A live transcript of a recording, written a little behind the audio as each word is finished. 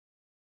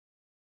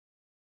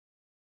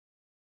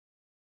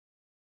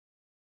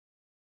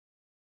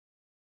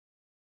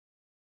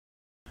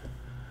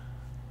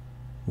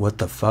What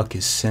the fuck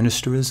is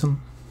Sinisterism?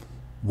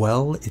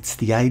 Well, it's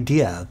the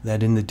idea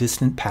that in the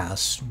distant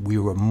past we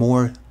were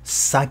more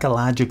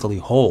psychologically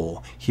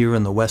whole here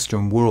in the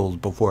Western world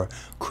before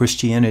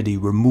Christianity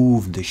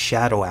removed the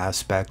shadow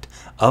aspect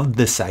of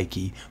the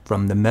psyche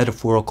from the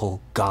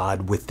metaphorical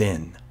God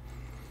within,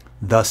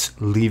 thus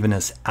leaving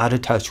us out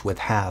of touch with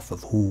half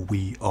of who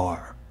we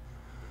are,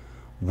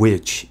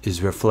 which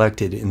is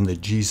reflected in the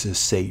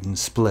Jesus-Satan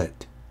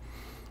split.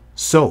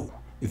 So,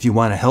 if you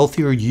want a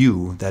healthier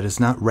you that is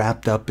not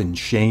wrapped up in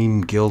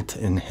shame, guilt,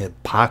 and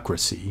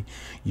hypocrisy,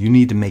 you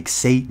need to make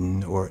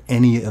Satan or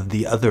any of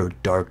the other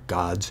dark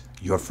gods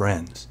your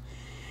friends.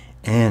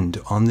 And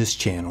on this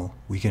channel,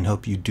 we can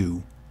help you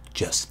do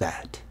just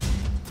that.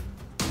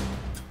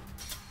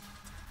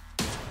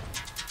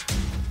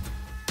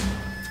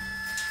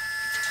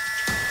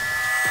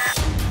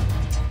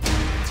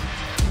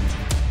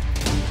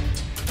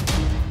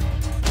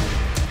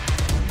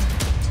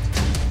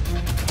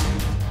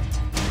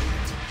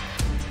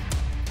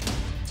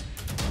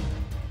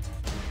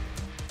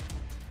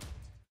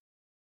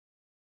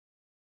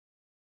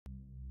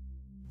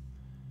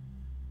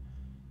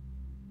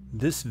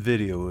 This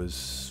video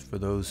is for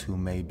those who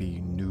may be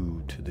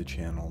new to the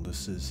channel.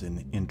 This is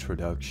an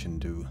introduction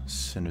to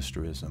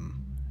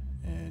Sinisterism.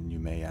 And you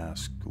may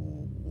ask,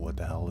 what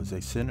the hell is a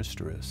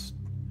Sinisterist?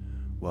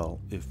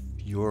 Well, if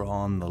you're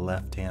on the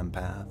left-hand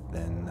path,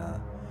 then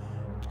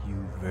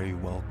you very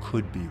well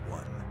could be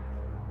one.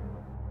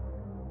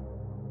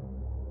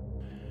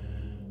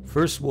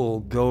 First, we'll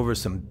go over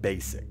some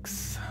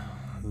basics.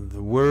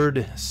 The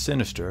word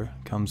sinister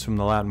comes from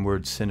the Latin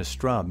word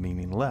sinistra,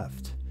 meaning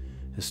left.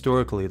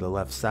 Historically, the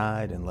left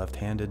side and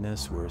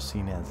left-handedness were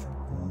seen as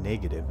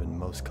negative in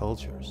most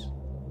cultures.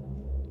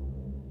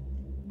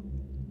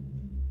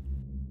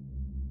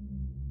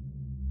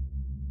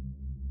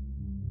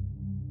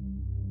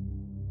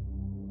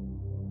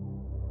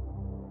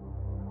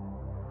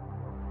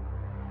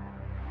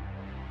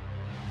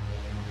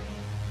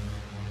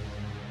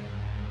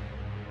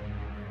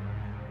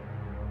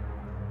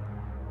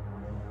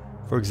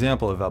 For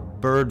example, if a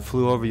bird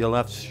flew over your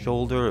left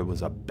shoulder, it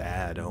was a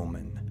bad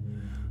omen.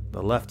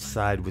 The left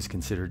side was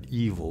considered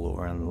evil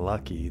or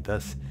unlucky,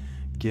 thus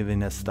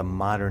giving us the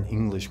modern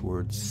English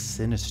word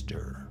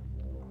sinister.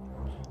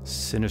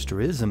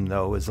 Sinisterism,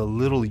 though, is a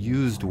little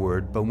used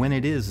word, but when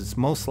it is, it's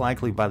most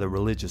likely by the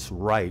religious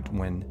right,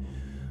 when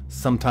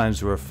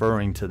sometimes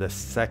referring to the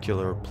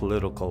secular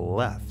political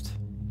left.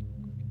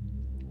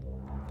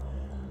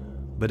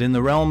 But in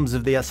the realms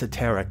of the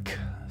esoteric,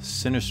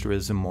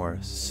 Sinisterism or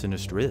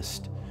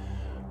Sinisterist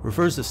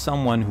refers to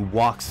someone who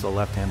walks the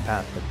left-hand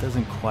path but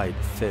doesn't quite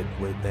fit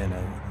within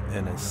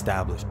an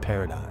established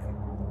paradigm.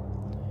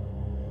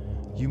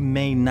 You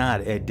may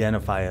not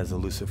identify as a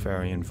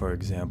Luciferian, for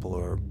example,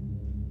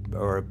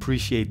 or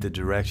appreciate the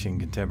direction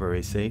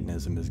contemporary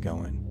Satanism is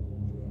going.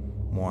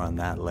 More on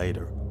that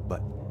later.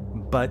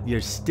 But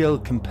you're still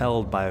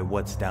compelled by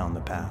what's down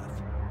the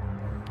path.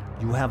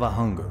 You have a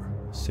hunger,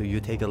 so you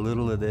take a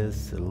little of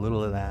this, a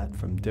little of that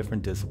from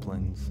different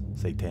disciplines,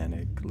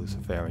 Satanic,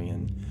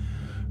 Luciferian,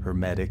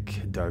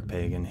 Hermetic, Dark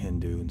Pagan,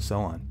 Hindu, and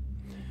so on.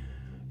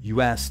 You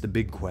ask the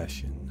big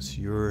questions.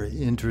 You're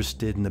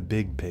interested in the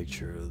big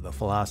picture, the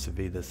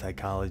philosophy, the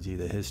psychology,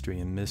 the history,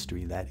 and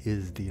mystery that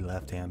is the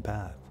left-hand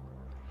path.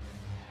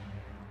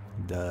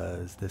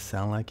 Does this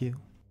sound like you?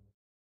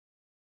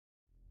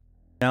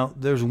 Now,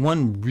 there's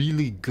one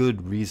really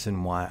good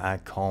reason why I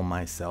call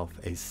myself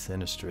a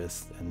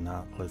Sinisterist and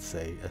not, let's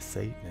say, a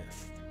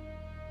Satanist.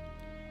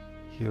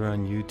 Here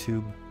on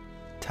YouTube,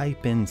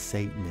 type in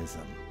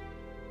Satanism.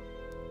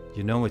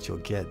 You know what you'll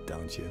get,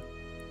 don't you?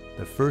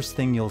 The first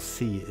thing you'll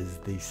see is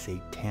the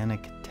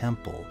Satanic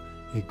Temple,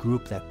 a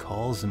group that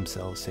calls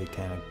themselves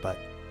satanic but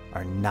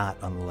are not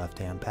on the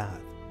left-hand path.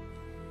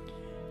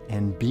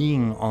 And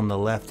being on the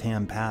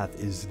left-hand path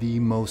is the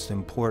most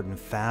important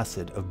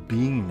facet of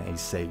being a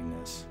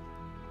Satanist.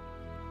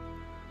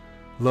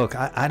 Look,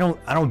 I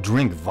don't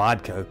drink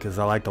vodka because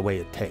I like the way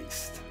it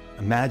tastes.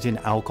 Imagine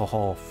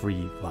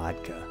alcohol-free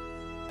vodka.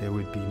 There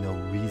would be no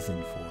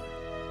reason for it.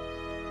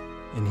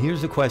 And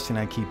here's a question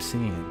I keep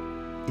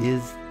seeing.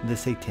 Is the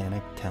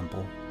Satanic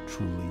Temple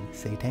truly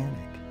satanic?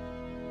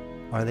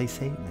 Are they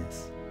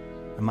Satanists?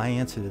 And my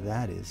answer to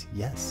that is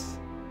yes.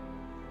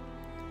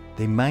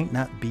 They might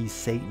not be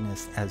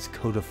Satanists as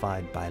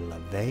codified by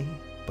LeRoy,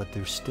 but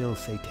they're still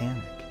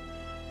satanic.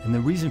 And the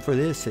reason for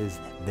this is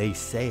they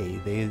say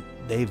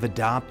they've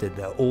adopted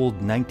the old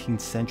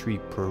 19th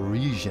century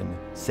Parisian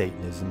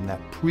Satanism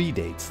that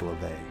predates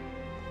LeRoy.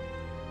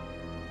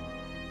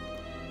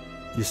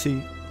 You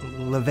see,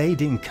 LeRoy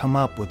didn't come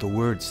up with the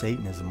word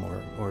Satanism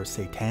or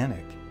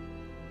satanic.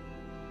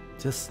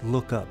 Just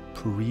look up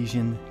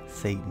Parisian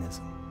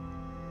Satanism.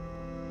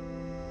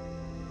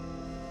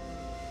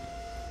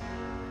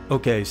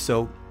 Okay,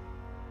 so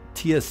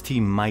TST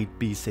might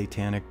be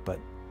satanic, but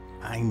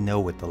I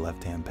know what the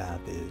left-hand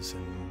path is,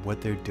 and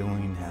what they're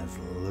doing has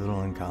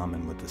little in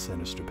common with the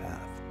sinister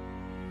path.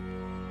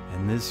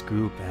 And this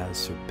group has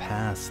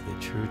surpassed the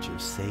Church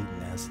of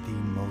Satan as the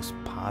most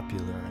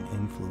popular and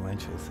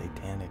influential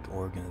satanic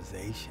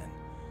organization.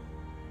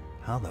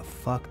 How the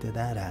fuck did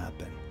that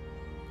happen?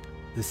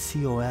 The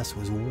COS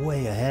was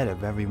way ahead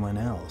of everyone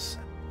else.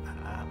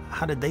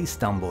 How did they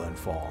stumble and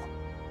fall?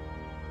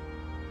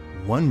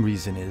 One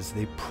reason is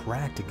they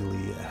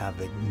practically have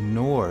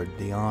ignored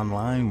the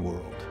online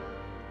world.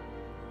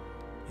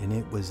 And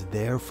it was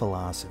their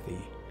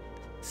philosophy,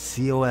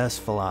 COS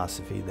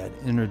philosophy, that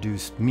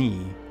introduced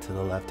me to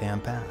the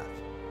left-hand path.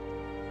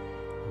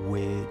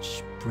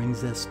 Which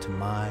brings us to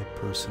my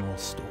personal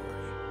story.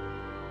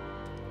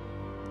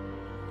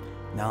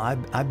 Now,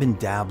 I've been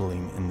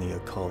dabbling in the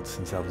occult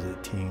since I was a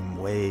teen,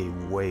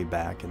 way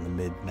back in the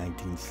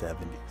mid-1970s.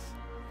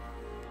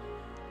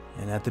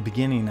 And at the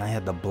beginning, I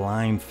had the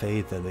blind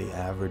faith of the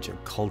average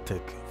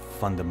occultic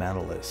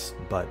fundamentalist.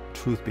 But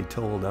truth be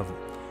told,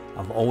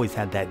 I've always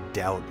had that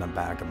doubt in the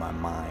back of my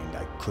mind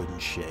I couldn't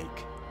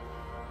shake.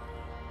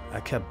 I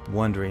kept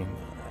wondering,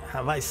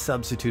 have I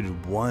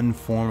substituted one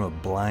form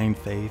of blind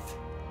faith,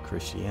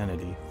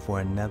 Christianity, for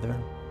another?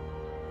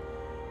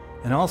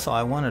 And also,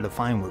 I wanted to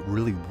find what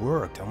really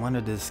worked. I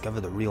wanted to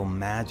discover the real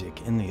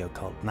magic in the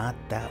occult, not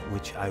that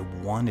which I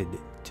wanted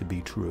to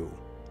be true.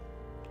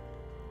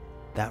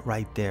 That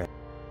right there.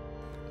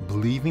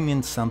 Believing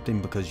in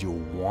something because you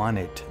want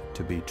it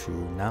to be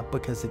true, not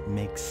because it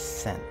makes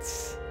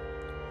sense.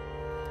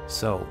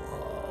 So,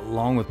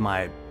 along with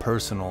my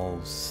personal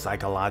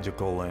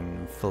psychological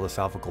and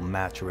philosophical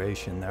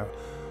maturation, there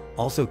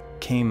also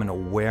came an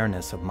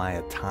awareness of my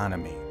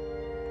autonomy.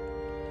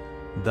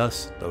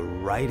 Thus, the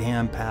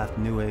right-hand path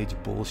New Age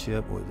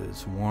bullshit with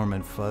its warm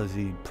and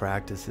fuzzy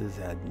practices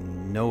had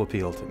no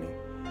appeal to me.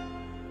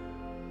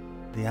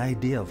 The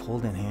idea of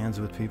holding hands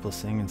with people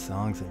singing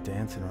songs and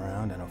dancing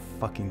around in a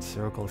fucking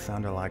circle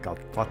sounded like a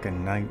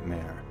fucking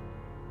nightmare.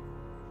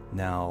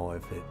 Now,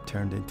 if it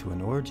turned into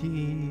an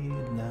orgy,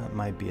 that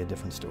might be a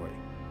different story.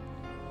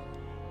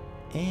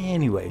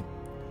 Anyway,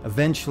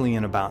 eventually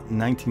in about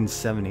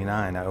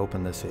 1979, I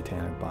opened the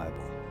Satanic Bible.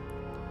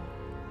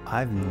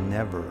 I've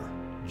never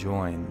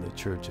joined the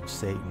Church of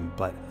Satan,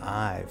 but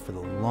I, for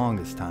the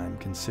longest time,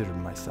 considered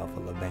myself a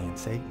LeRoy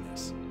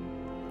Satanist.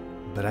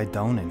 But I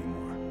don't anymore.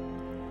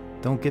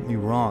 Don't get me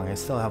wrong, I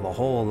still have a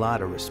whole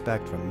lot of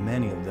respect for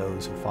many of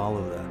those who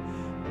follow the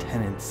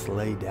tenets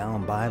laid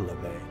down by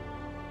LeRoy.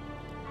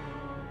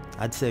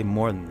 I'd say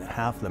more than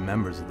half the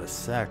members of the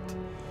sect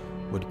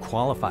would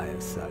qualify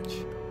as such.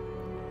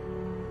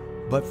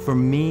 But for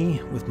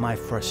me, with my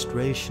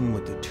frustration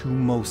with the two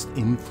most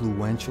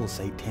influential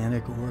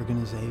satanic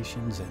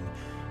organizations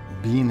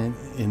and being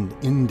an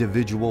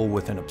individual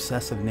with an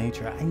obsessive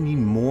nature, I need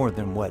more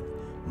than what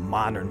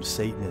modern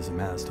Satanism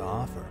has to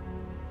offer.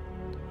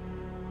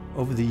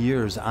 Over the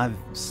years, I've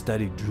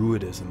studied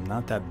Druidism,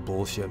 not that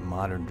bullshit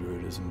modern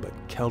Druidism, but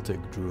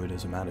Celtic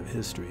Druidism out of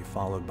history,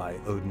 followed by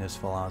Odinist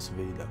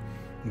philosophy,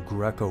 the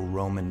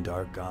Greco-Roman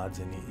dark gods,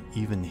 and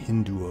even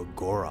Hindu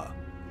Agora,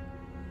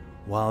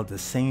 while at the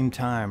same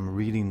time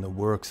reading the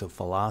works of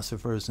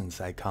philosophers and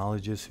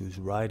psychologists whose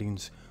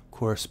writings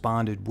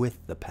corresponded with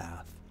the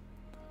path.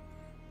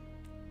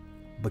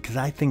 Because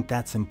I think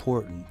that's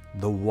important,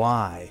 the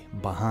why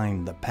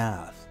behind the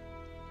path.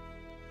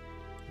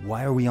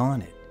 Why are we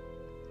on it?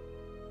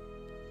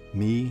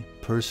 Me,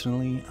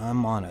 personally,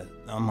 I'm on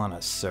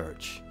a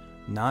search,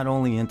 not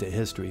only into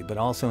history, but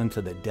also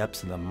into the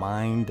depths of the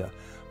mind to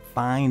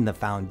find the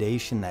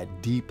foundation,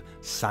 that deep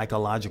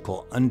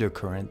psychological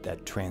undercurrent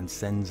that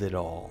transcends it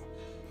all.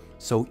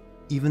 So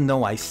even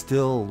though I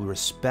still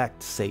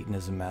respect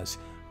Satanism as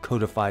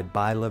codified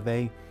by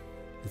LeRoy,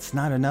 it's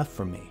not enough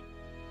for me.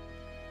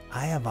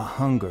 I have a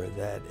hunger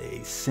that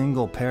a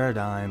single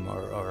paradigm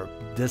or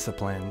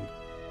discipline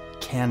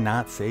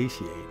cannot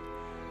satiate.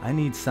 I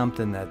need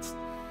something that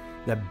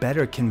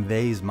better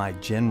conveys my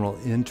general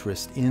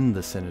interest in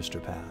the sinister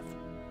path.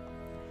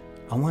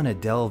 I want to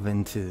delve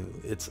into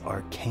its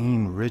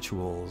arcane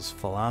rituals,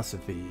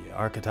 philosophy,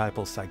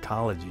 archetypal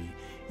psychology,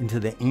 into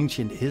the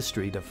ancient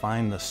history to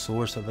find the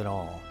source of it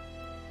all.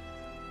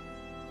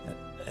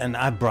 And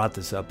I brought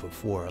this up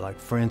before, like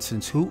for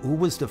instance, who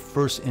was the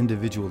first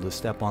individual to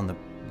step on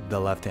the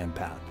left-hand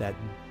path? That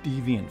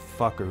deviant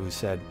fucker who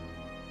said,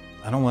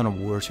 I don't want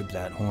to worship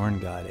that horn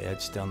god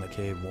etched on the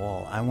cave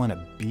wall. I want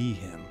to be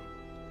him.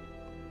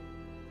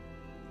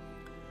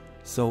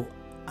 So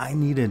I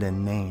needed a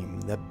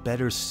name that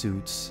better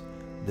suits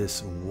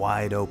this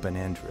wide open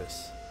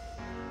interest.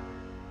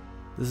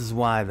 This is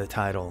why the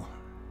title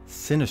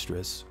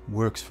Sinisterism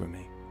works for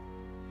me.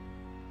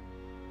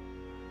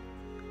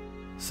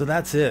 So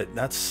that's it.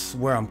 That's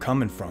where I'm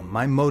coming from.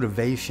 My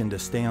motivation to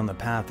stay on the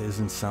path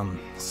isn't some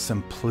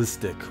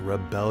simplistic,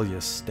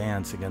 rebellious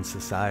stance against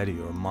society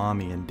or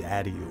mommy and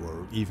daddy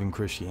or even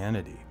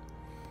Christianity.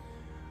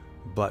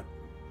 But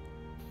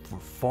for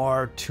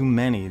far too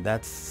many,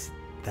 that's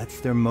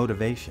their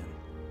motivation.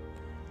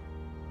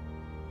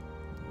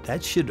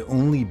 That should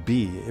only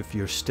be if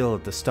you're still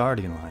at the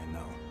starting line, though.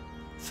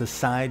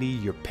 Society,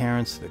 your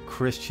parents, the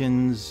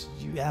Christians,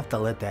 you have to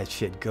let that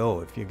shit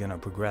go if you're going to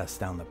progress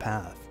down the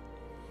path.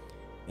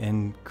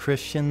 And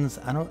Christians,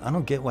 I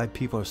don't get why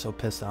people are so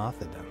pissed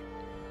off at them.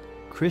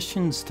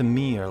 Christians to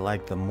me are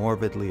like the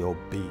morbidly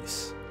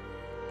obese.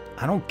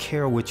 I don't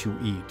care what you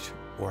eat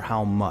or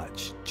how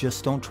much.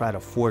 Just don't try to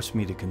force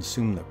me to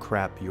consume the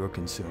crap you're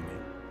consuming.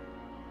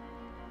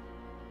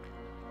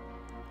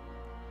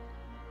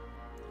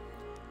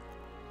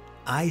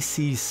 I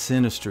see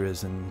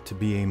Sinisterism to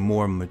be a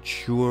more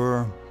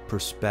mature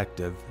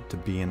perspective to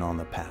being on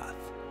the path.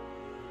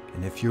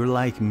 And if you're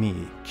like me,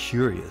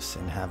 curious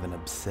and have an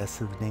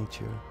obsessive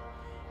nature,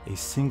 a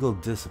single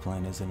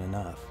discipline isn't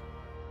enough.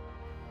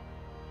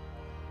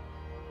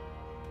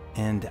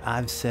 And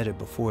I've said it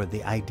before,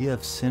 the idea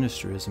of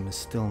Sinisterism is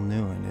still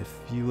new, and if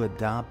you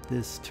adopt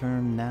this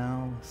term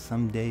now,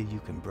 someday you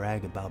can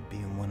brag about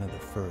being one of the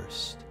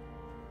first,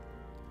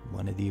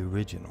 one of the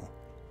original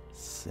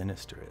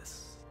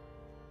Sinisterists.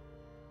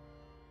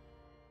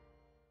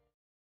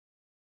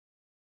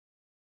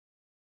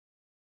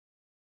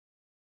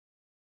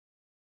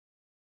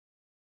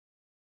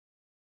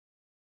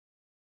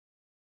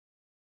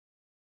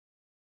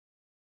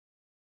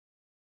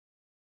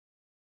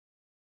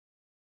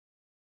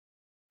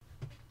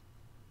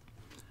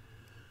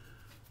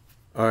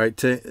 All right,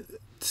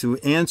 to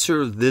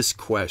answer this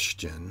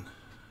question,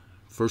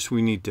 first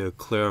we need to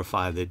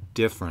clarify the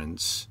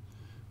difference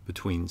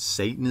between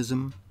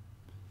Satanism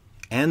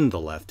and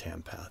the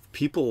left-hand path.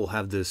 People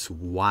have this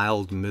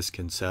wild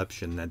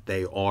misconception that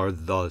they are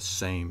the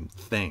same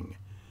thing,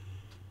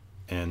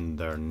 and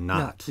they're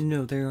not.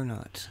 No, they are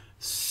not.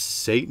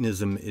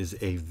 Satanism is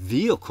a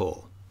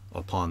vehicle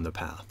upon the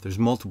path. There's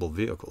multiple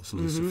vehicles.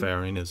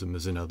 Luciferianism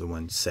is another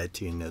one,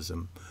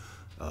 Setianism.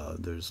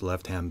 There's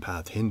left-hand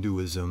path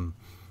Hinduism.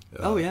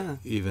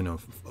 Even a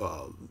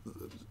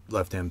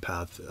left-hand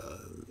path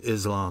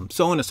Islam,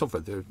 so on and so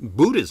forth. There's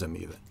Buddhism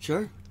even.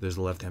 Sure. There's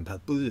a left-hand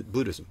path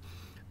Buddhism.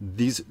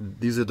 These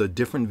are the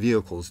different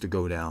vehicles to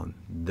go down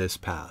this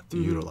path, to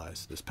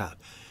utilize this path.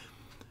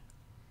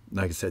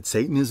 Like I said,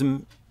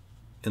 Satanism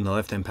and the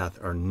left-hand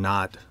path are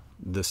not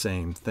the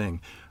same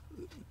thing.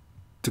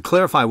 To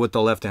clarify what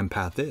the left-hand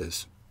path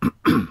is,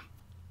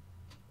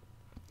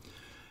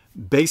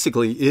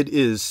 basically it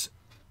is,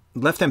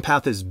 left-hand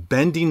path is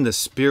bending the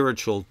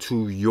spiritual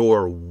to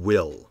your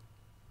will.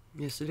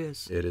 Yes, it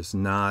is. It is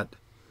not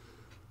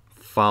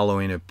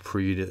following a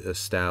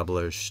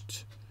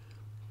pre-established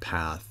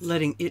path.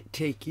 Letting it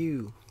take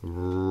you.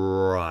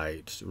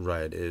 Right.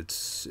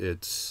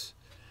 It's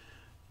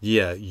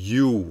yeah,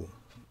 you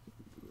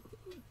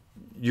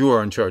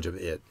are in charge of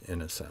it,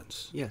 in a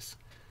sense. Yes.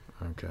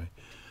 Okay.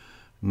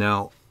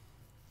 Now,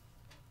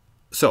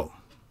 so,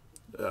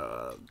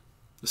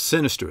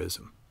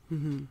 Sinisterism.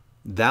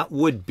 That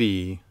would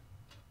be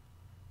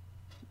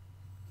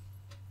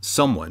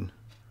someone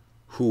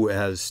who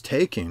has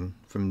taken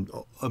from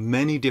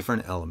many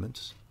different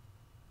elements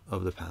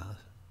of the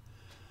path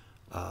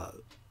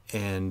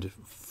and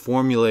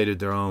formulated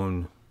their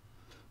own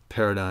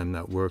paradigm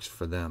that works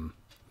for them,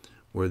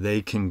 where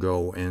they can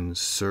go and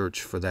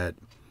search for that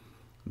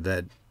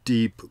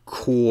deep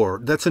core.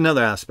 That's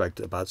another aspect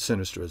about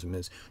Sinisterism,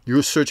 is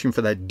you're searching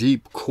for that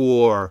deep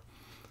core.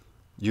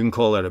 You can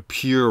call it a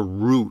pure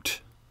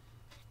root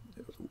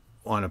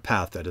on a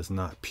path that is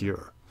not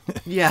pure.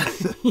 Yeah.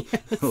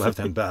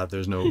 Left-hand path,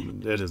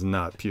 it is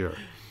not pure.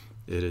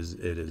 It is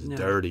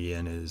dirty,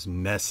 and it is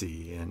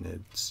messy, and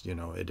it's,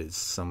 it is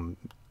some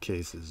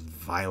cases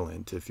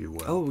violent, if you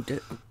will. Oh,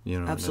 absolutely.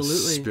 In a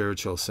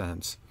spiritual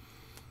sense.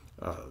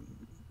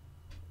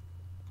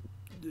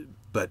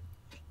 But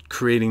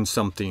creating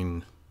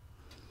something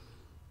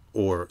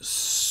original,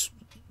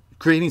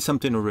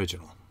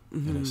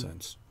 in a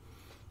sense.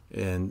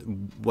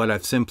 And what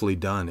I've simply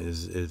done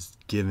is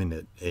given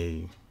it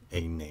a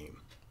name.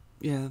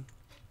 Yeah.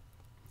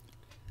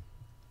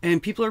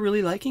 And people are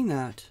really liking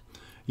that.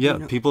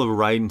 Yeah, people are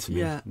writing to me.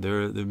 Yeah.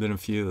 There have been a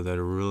few that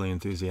are really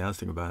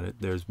enthusiastic about it.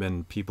 There's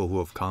been people who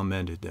have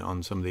commented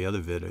on some of the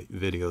other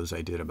videos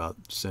I did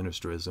about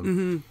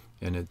Sinisterism,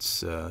 and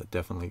it's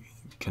definitely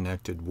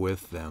connected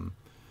with them.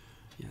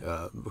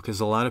 Yeah. Because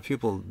a lot of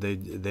people,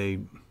 they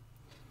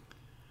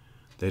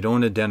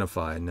don't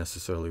identify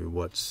necessarily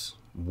with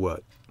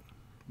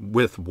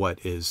what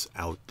is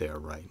out there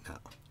right now.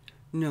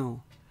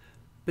 No,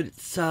 but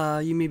it's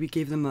you maybe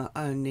gave them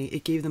a name.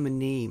 It gave them a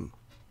name.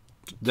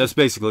 That's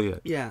basically it.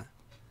 Yeah.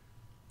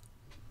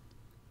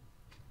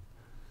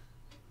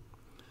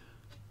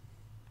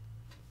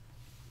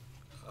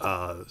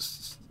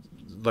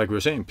 Like we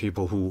were saying,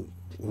 people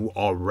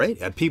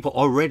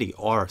already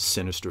are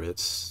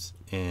Sinisterists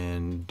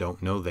and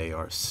don't know they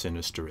are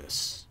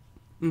Sinisterists.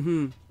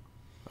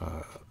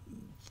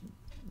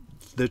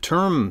 The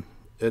term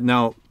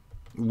now,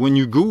 when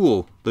you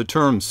Google the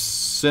term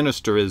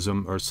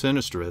Sinisterism or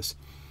Sinisterist,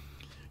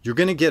 you're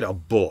going to get a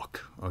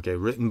book,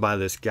 written by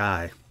this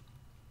guy.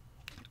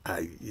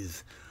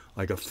 He's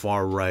like a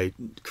far-right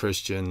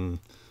Christian,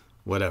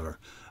 whatever.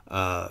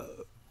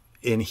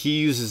 And he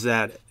uses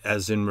that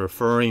as in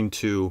referring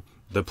to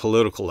the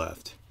political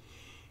left.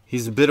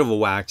 he's a bit of a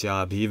whack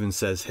job. He even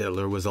says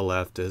Hitler was a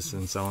leftist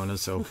and so on and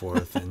so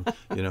forth. And,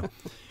 you know,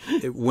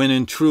 when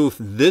in truth,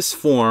 this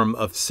form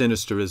of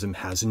Sinisterism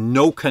has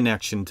no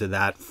connection to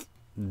that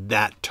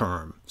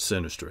term,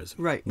 Sinisterism,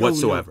 right,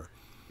 whatsoever.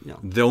 No.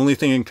 The only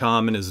thing in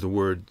common is the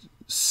word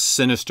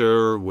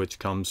sinister, which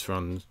comes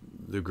from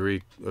the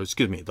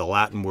the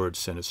Latin word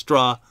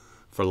sinistra,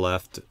 for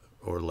left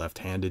or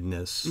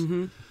left-handedness.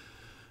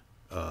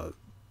 Mm-hmm.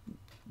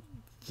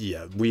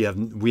 Yeah, we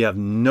have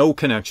no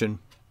connection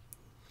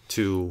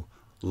to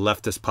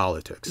leftist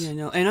politics. Yeah,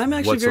 no, and I'm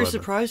actually whatsoever. very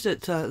surprised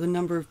at the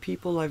number of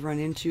people I've run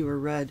into or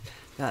read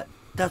that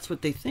that's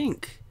what they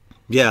think.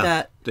 Yeah,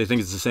 that, they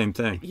think it's the same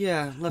thing.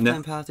 Yeah,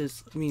 left-hand path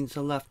means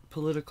a left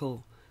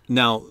political.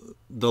 Now,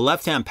 the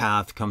left-hand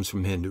path comes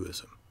from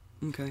Hinduism.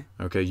 Okay.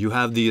 Okay, you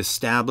have the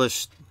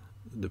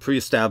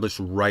pre-established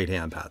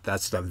right-hand path.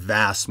 That's the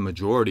vast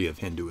majority of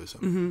Hinduism.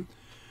 Mm-hmm.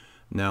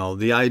 Now,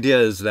 the idea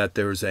is that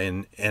there's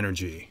an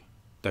energy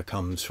that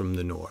comes from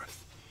the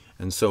north.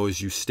 And so as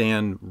you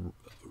stand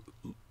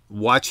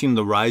watching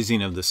the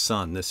rising of the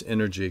sun, this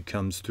energy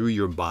comes through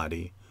your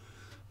body,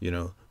 you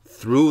know,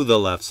 through the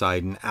left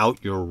side and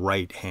out your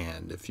right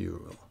hand, if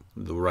you will,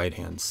 the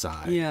right-hand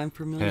side. Yeah, I'm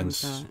familiar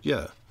with that.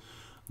 Yeah.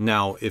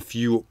 Now, if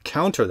you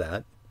counter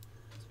that,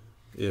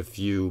 if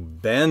you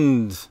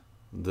bend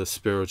the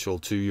spiritual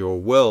to your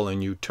will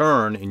and you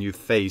turn and you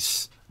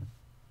face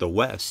the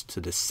west to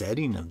the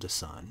setting of the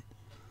sun,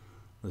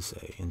 let's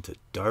say into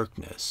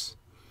darkness,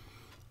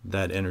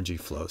 that energy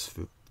flows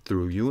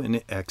through you and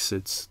it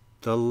exits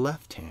the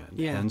left hand,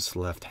 hence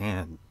left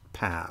hand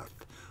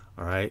path.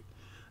 All right.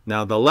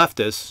 Now the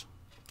leftists,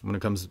 when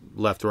it comes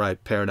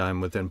left-right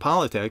paradigm within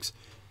politics,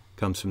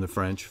 comes from the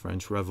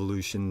French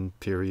Revolution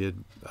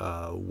period,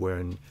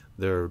 when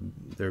their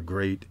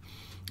great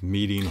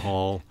meeting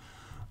hall.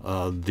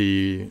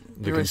 The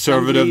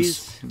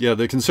conservatives,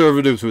 the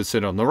conservatives would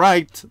sit on the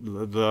right,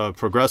 the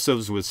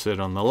progressives would sit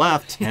on the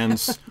left,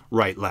 hence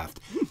right-left.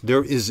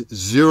 There is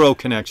zero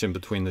connection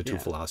between the two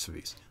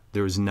philosophies.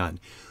 There is none.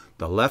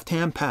 The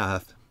left-hand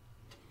path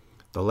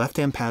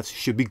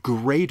should be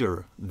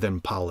greater than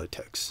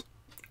politics.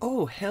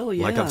 Oh, hell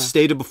yeah. Like I've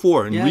stated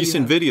before in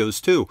recent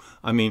videos too.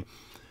 I mean,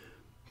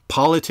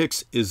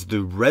 politics is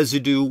the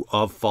residue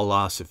of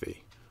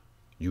philosophy.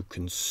 You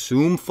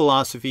consume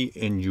philosophy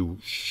and you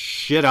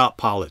shit out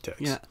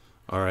politics. Yeah.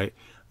 All right.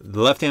 The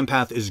left-hand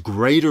path is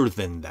greater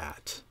than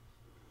that.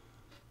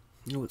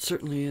 No, it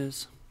certainly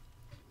is.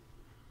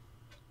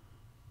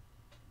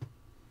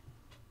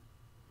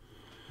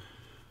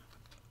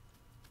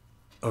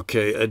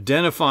 Okay,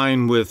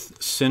 identifying with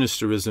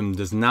Sinisterism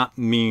does not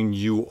mean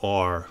you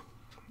are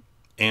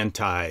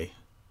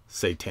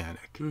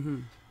anti-satanic.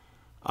 Mm-hmm.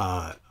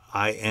 I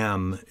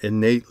am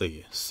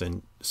innately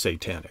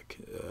satanic.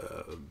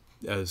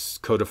 As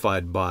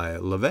codified by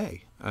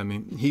LeRoy. I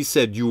mean, he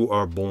said you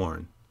are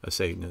born a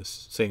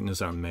Satanist.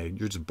 Satanists aren't made.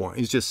 You're just born.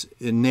 It's just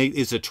innate.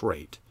 It's a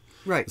trait.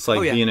 Right. It's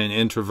like being an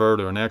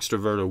introvert or an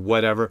extrovert or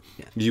whatever.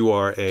 Yeah. You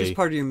are just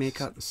part of your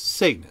makeup.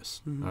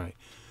 Satanist. Mm-hmm. All right.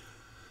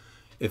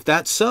 If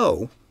that's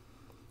so,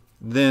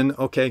 then,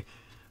 okay,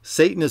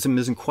 Satanism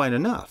isn't quite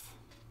enough.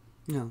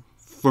 No.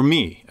 For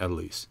me, at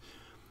least.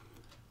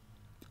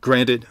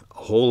 Granted,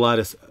 a whole lot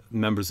of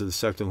members of the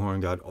sect of the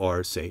Horn God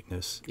are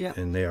Satanists,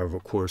 and they are,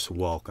 of course,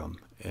 welcome.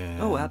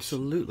 And,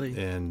 absolutely.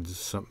 And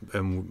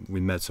we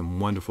met some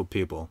wonderful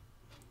people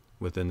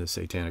within the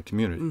satanic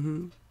community.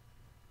 Mm-hmm.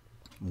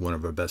 One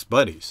of our best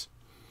buddies,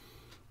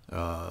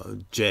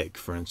 Jake,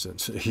 for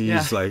instance,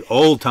 he's like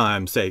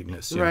old-time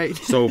Satanist. Right.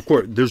 So, of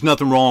course, there's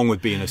nothing wrong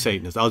with being a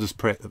Satanist. I'll just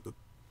put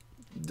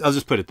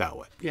it that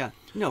way. Yeah.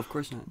 No, of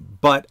course not.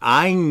 But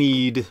I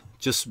need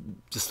just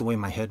the way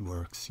my head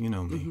works. You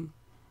know me. Mm-hmm.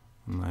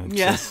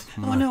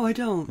 Oh no, I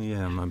don't.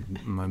 Yeah,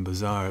 my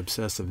bizarre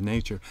obsessive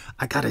nature.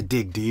 I gotta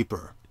dig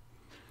deeper.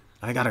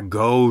 I gotta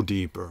go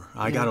deeper.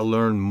 I gotta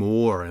learn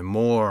more and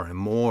more and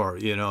more.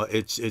 You know,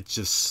 it's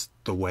just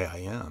the way I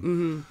am.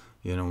 Mm-hmm.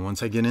 You know,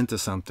 once I get into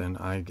something,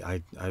 I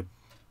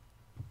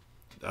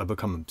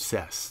become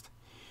obsessed.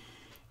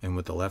 And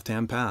with the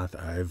left-hand path,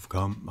 I've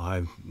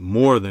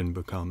more than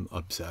become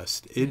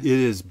obsessed. It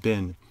has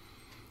been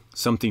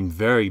something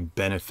very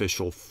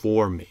beneficial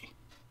for me.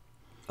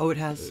 Oh, it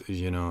has.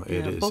 You know,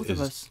 both of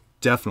us.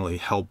 Definitely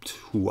helped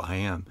who I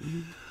am.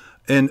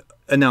 Mm-hmm.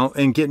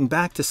 And getting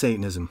back to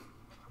Satanism.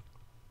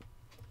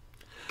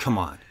 Come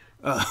on.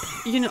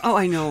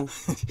 I know.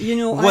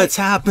 What's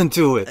happened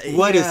to it?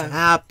 What has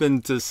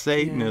happened to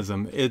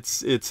Satanism? Yeah.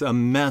 It's a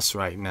mess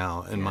right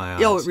now in my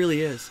eyes. Oh, it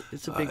really is.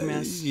 It's a big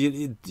mess.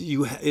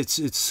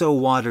 It's so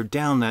watered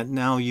down that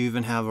now you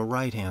even have a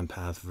right-hand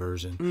path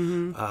version.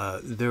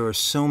 Mm-hmm. There are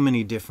so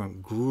many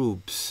different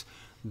groups.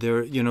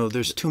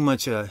 There's too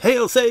much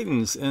Hail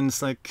Satans, and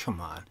it's like, come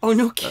on. Oh,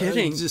 no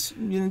kidding.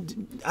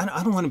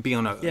 I don't want to be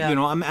on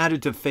I'm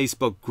added to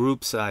Facebook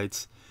group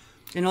sites.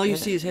 And all you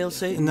see is Hail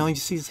Satan. And all you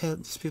see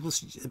is people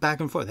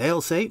back and forth.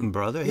 Hail Satan,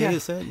 brother. Hail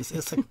Satan.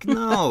 It's like,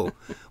 no.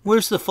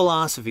 Where's the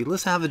philosophy?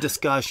 Let's have a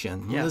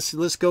discussion. Yeah.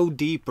 Let's go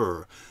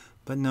deeper.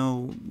 But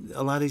no,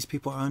 a lot of these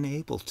people are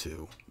unable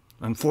to.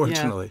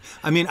 unfortunately.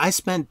 I mean, I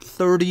spent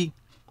 30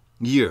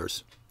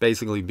 years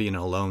basically being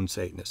a lone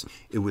Satanist.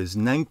 It was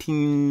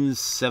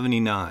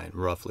 1979,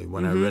 roughly,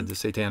 when I read the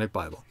Satanic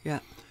Bible. Yeah.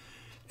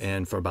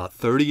 And for about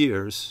 30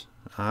 years,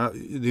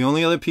 the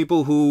only other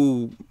people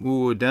who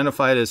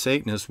identified as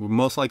Satanists were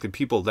most likely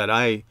people that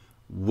I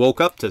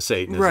woke up to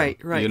Satanism.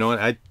 Right. You know,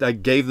 I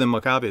gave them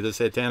a copy of the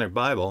Satanic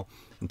Bible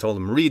and told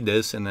them, read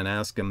this, and then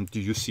asked them, do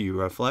you see your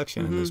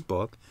reflection in this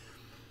book?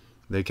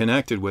 They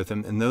connected with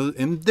him,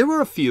 and there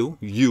were a few,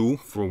 you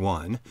for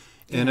one,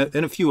 and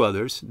a few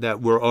others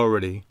that were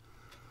already,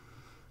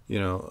 you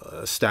know,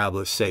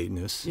 established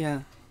Satanists.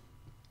 Yeah.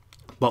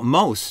 But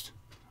most,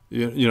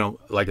 you know,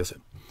 like I said,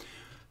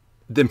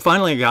 then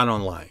finally I got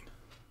online,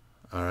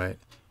 all right,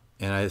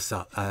 and I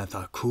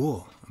thought,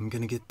 cool, I'm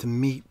gonna get to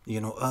meet,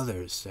 you know,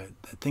 others that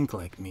think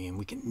like me, and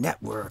we can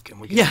network and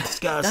we can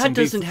discuss. That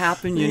doesn't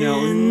happen, you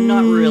know,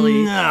 not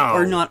really, no.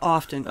 or not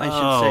often, I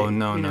should say. Oh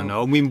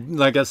no. We,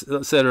 like I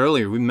said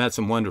earlier, we met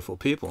some wonderful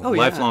people,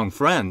 lifelong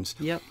friends.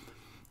 Yep.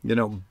 You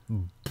know,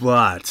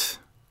 but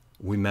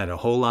we met a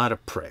whole lot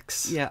of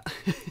pricks. Yeah.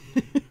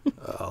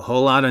 A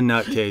whole lot of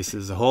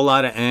nutcases, a whole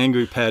lot of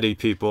angry, petty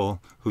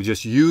people who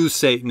just use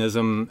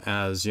Satanism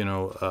as, you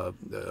know,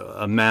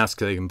 a mask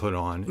they can put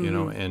on, you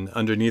know, and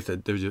underneath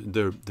it,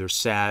 they're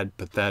sad,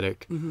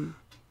 pathetic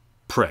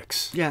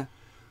pricks. Yeah.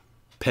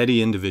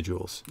 Petty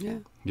individuals. Yeah.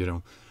 You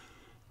know,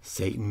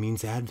 Satan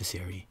means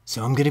adversary,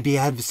 so I'm going to be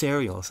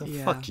adversarial. So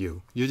fuck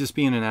you. You're just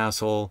being an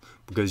asshole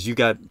because you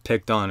got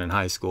picked on in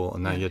high school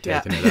and now you're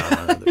taking it out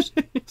on others.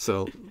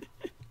 So...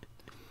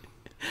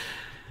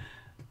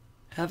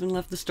 Haven't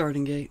left the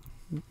starting gate.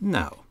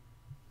 No.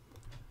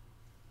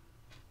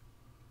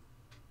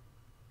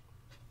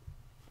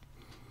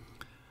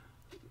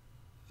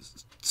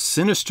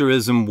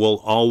 Sinisterism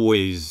will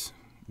always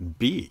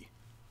be.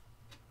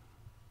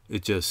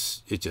 It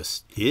just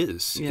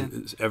is. Yeah.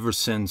 Ever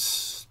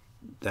since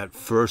that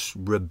first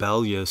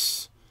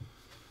rebellious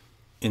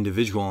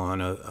individual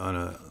on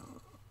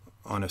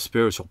a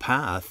spiritual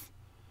path,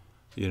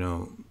 you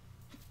know,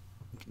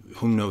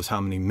 who knows how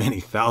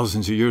many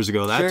thousands of years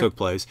ago that took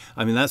place.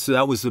 I mean,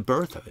 that was the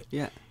birth of it.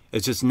 Yeah.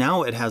 It's just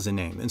now it has a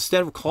name.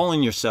 Instead of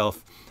calling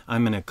yourself,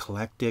 I'm an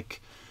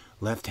eclectic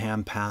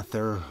left-hand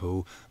pather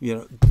who, you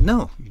know,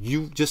 no,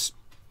 you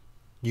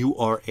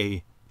are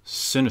a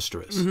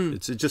sinisterist.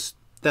 It's just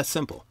that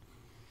simple.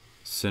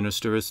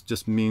 Sinisterist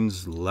just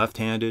means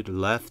left-handed,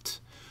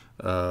 left.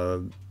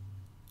 It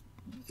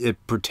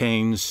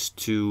pertains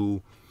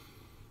to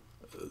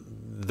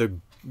the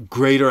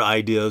greater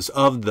ideas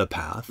of the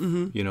path,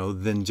 you know,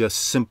 than just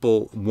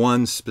simple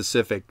one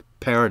specific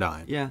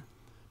paradigm. Yeah.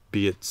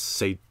 Be it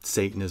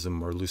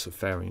Satanism or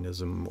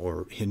Luciferianism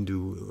or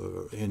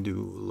Hindu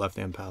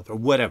left-hand path or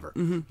whatever.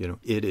 You know,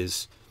 it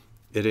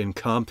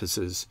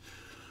encompasses,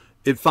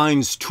 it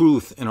finds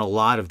truth in a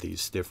lot of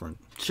these different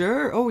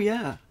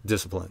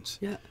disciplines.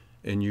 Yeah.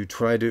 And you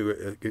try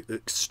to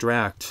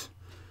extract,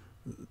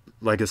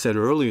 like I said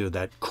earlier,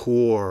 that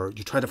core,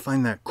 you try to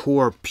find that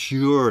core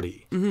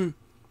purity.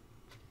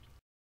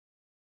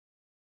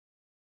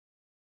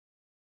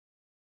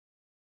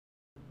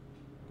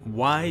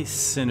 Why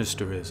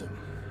Sinisterism?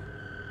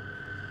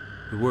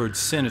 The word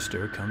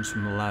sinister comes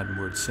from the Latin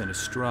word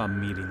sinistra,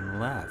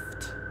 meaning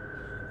left.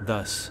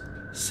 Thus,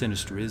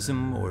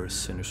 Sinisterism or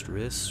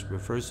Sinisterist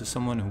refers to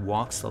someone who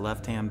walks the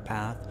left-hand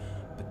path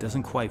but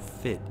doesn't quite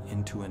fit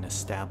into an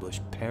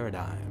established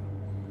paradigm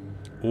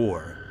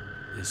or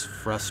is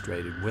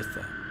frustrated with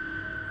them.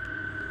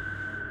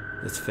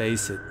 Let's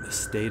face it, the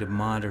state of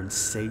modern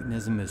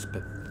Satanism is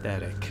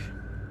pathetic.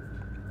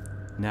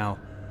 Now,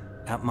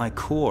 at my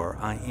core,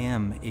 I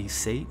am a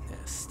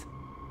Satanist.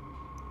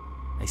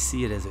 I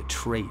see it as a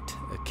trait,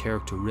 a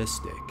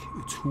characteristic.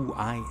 It's who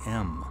I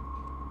am.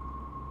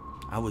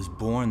 I was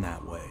born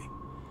that way.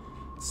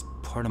 It's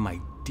part of my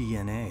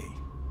DNA,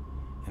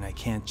 and I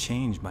can't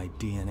change my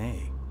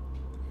DNA.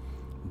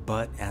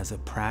 But as a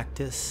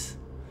practice,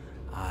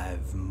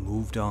 I've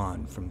moved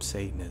on from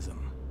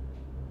Satanism.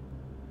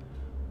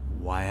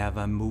 Why have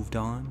I moved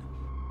on?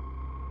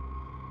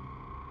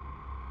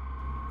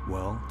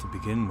 Well, to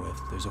begin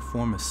with, there's a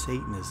form of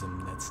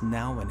Satanism that's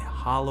now a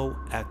hollow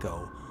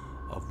echo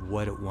of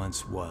what it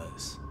once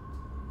was.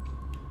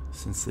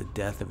 Since the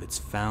death of its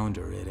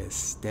founder, it has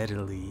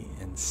steadily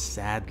and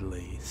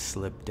sadly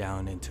slipped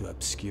down into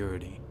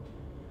obscurity,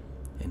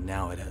 and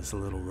now it has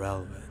little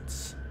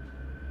relevance.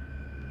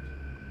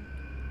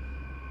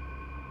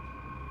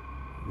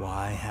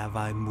 Why have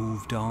I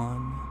moved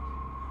on?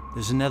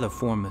 There's another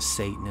form of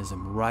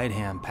Satanism,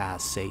 right-hand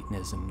path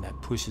Satanism,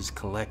 that pushes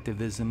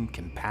collectivism,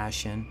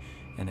 compassion,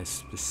 and a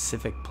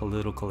specific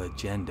political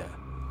agenda.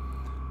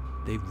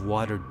 They've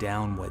watered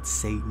down what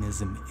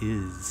Satanism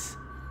is.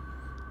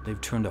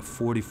 They've turned a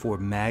 .44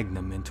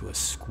 Magnum into a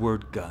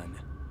squirt gun.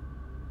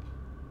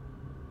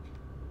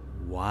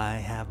 Why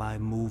have I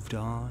moved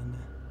on?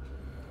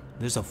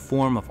 There's a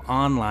form of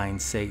online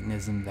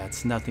Satanism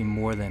that's nothing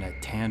more than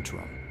a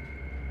tantrum.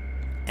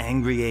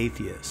 Angry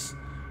atheists,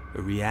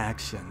 a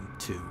reaction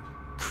to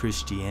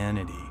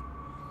Christianity.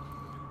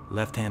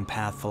 Left-hand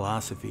path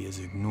philosophy is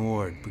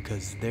ignored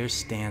because their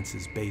stance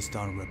is based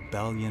on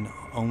rebellion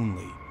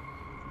only,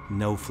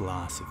 no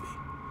philosophy.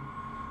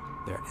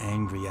 They're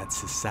angry at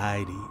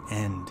society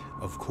and,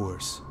 of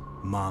course,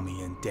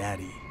 mommy and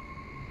daddy.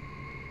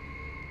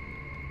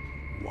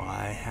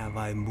 Why have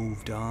I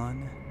moved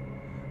on?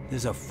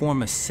 There's a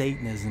form of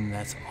Satanism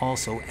that's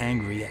also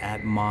angry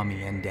at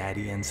mommy and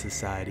daddy and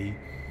society,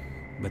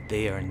 but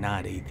they are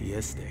not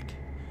atheistic.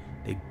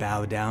 They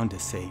bow down to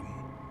Satan,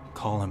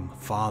 call him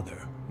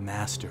Father,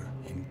 Master,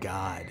 and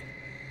God.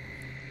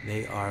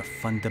 They are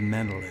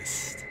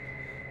fundamentalists,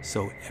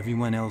 so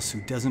everyone else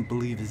who doesn't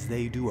believe as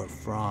they do are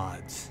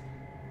frauds,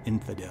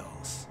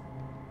 infidels.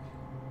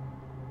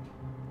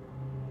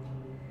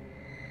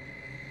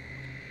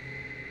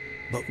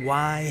 But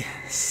why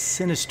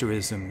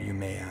Sinisterism, you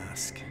may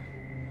ask?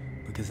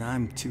 Because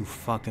I'm too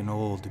fucking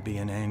old to be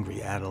an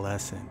angry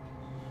adolescent,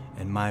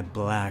 and my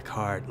black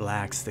heart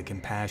lacks the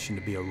compassion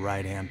to be a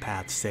right-hand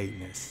path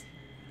Satanist.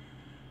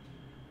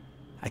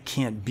 I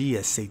can't be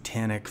a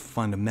satanic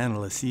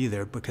fundamentalist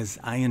either because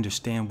I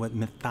understand what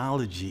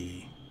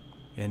mythology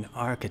and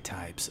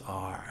archetypes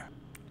are.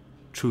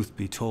 Truth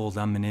be told,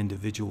 I'm an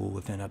individual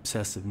with an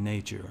obsessive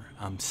nature.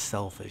 I'm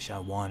selfish, I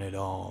want it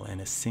all, and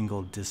a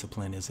single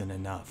discipline isn't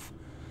enough.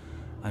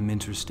 I'm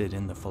interested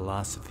in the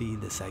philosophy,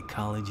 the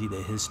psychology,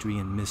 the history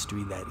and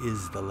mystery that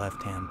is the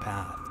left-hand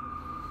path.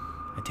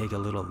 I take a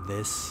little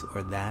this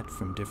or that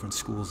from different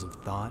schools of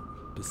thought,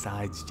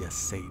 besides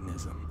just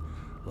Satanism,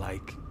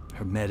 like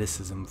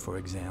Hermeticism, for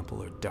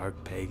example, or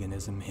dark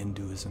paganism,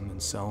 Hinduism,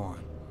 and so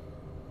on.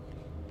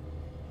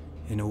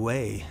 In a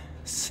way,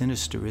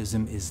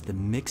 Sinisterism is the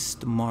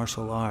mixed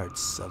martial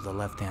arts of the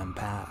left-hand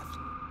path.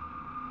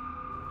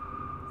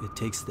 It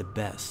takes the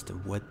best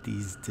of what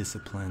these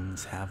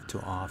disciplines have to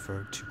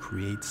offer to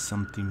create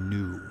something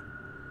new,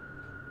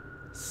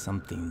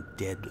 something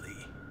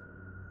deadly.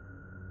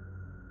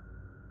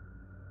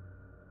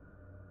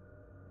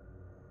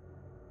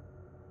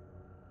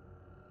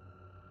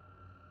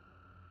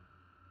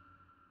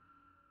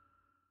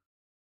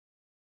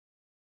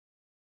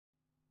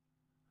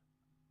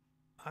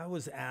 I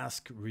was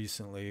asked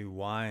recently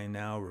why I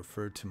now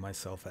refer to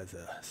myself as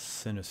a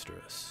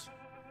Sinisterist.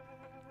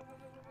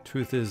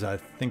 Truth is, I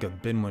think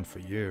I've been one for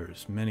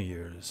years, many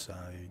years.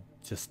 I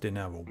just didn't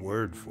have a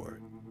word for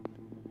it.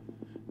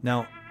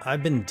 Now,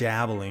 I've been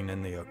dabbling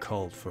in the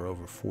occult for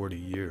over 40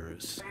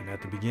 years, and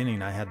at the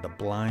beginning I had the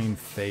blind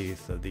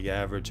faith of the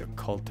average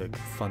occultic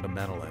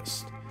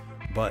fundamentalist.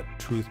 But,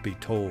 truth be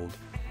told,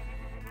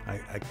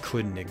 I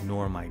couldn't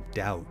ignore my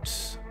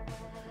doubts.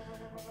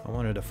 I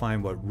wanted to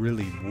find what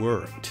really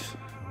worked.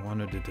 I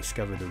wanted to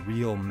discover the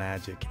real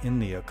magic in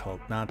the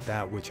occult, not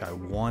that which I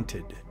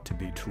wanted to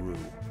be true.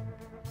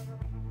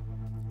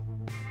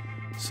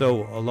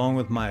 So, along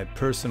with my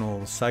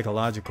personal,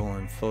 psychological,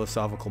 and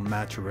philosophical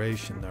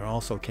maturation, there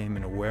also came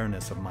an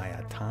awareness of my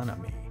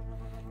autonomy.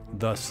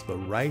 Thus, the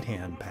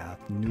right-hand path,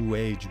 New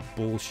Age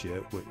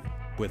bullshit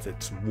with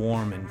its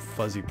warm and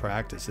fuzzy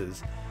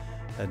practices,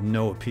 had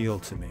no appeal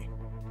to me.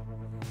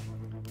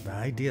 The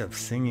idea of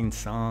singing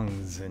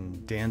songs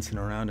and dancing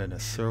around in a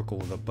circle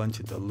with a bunch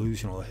of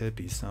delusional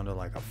hippies sounded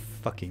like a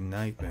fucking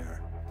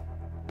nightmare.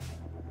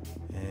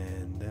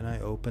 And then I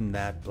opened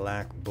that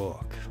black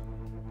book.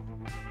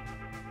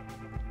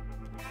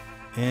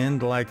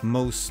 And like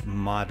most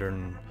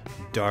modern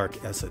dark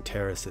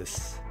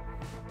esotericists,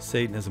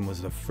 Satanism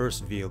was the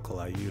first vehicle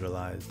I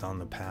utilized on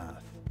the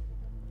path.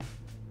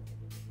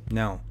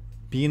 Now,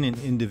 being an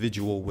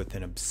individual with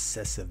an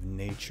obsessive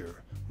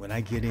nature, when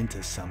I get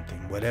into something,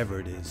 whatever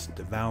it is,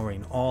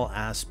 devouring all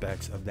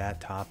aspects of that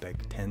topic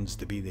tends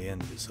to be the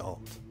end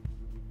result.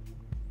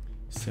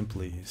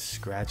 Simply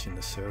scratching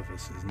the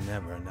surface is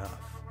never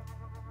enough.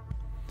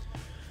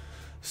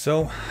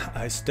 So,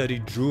 I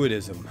studied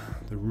Druidism,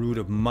 the root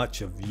of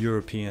much of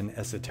European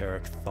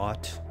esoteric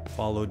thought,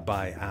 followed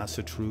by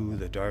Asatru,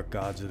 the dark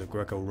gods of the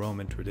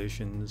Greco-Roman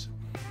traditions,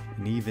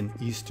 and even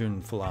Eastern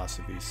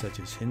philosophies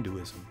such as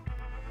Hinduism,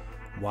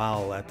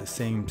 while at the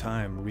same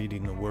time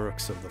reading the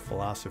works of the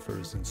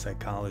philosophers and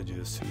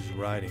psychologists whose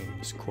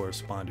writings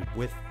corresponded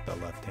with the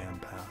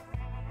left-hand path.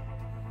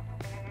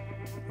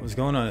 I was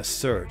going on a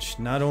search,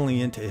 not only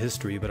into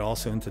history, but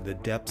also into the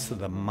depths of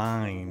the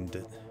mind,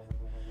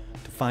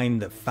 to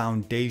find the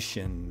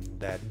foundation,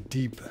 that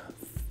deep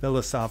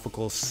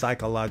philosophical,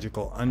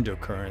 psychological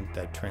undercurrent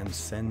that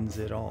transcends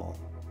it all.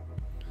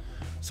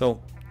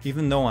 So,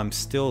 even though I'm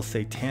still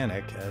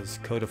satanic, as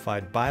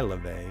codified by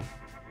LeRoy,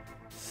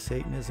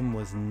 Satanism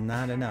was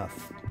not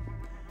enough.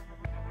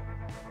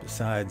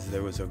 Besides,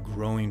 there was a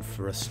growing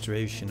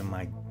frustration in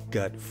my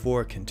gut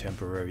for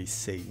contemporary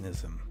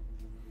Satanism.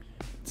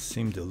 It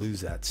seemed to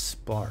lose that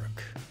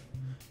spark.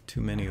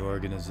 Too many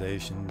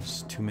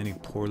organizations, too many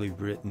poorly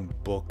written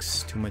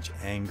books, too much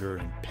anger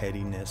and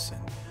pettiness,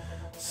 and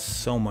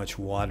so much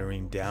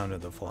watering down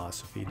of the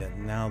philosophy that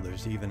now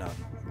there's even a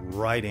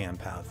right-hand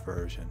path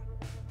version.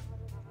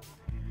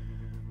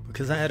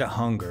 Because I had a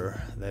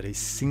hunger that a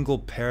single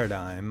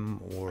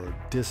paradigm or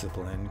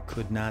discipline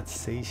could not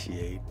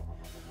satiate,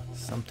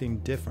 something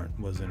different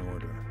was in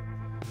order.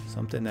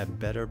 Something that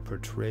better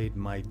portrayed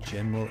my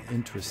general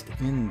interest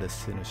in the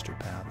sinister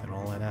path and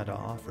all it had to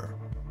offer.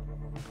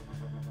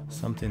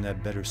 Something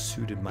that better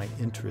suited my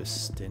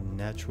interest in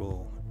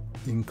natural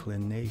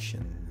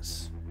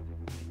inclinations.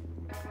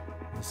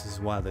 This is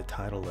why the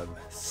title of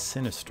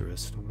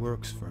Sinisterist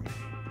works for me.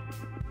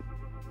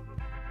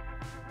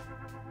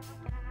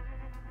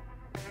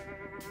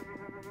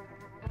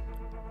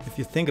 If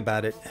you think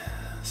about it,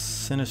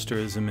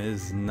 Sinisterism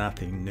is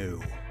nothing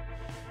new.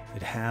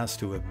 It has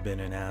to have been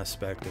an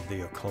aspect of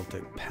the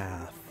occultic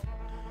path,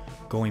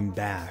 going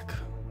back,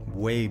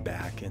 way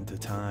back into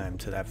time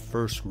to that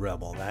first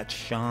rebel, that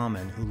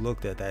shaman who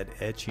looked at that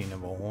etching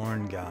of a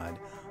horn god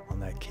on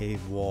that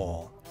cave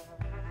wall,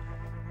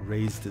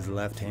 raised his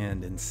left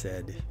hand and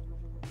said,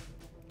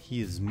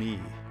 "He is me.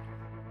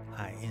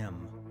 I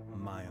am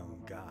my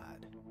own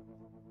god."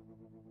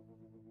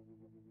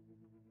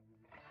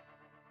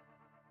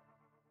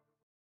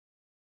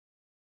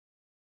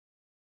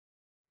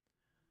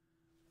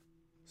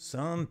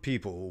 Some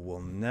people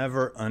will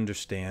never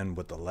understand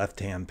what the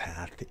left-hand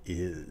path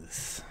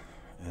is.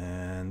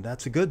 And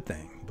that's a good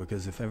thing,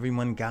 because if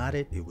everyone got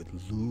it, it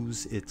would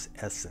lose its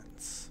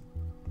essence.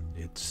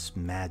 Its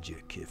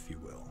magic, if you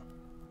will.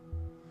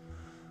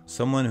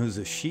 Someone who's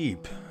a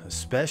sheep,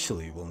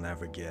 especially, will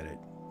never get it.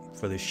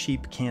 For the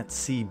sheep can't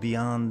see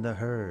beyond the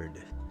herd,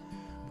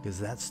 because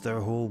that's their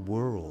whole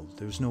world.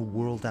 There's no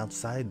world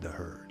outside the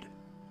herd.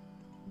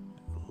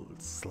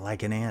 It's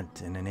like an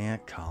ant in an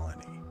ant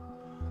colony.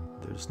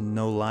 There's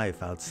no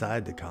life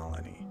outside the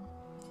colony,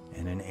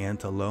 and an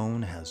ant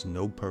alone has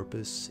no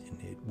purpose and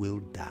it will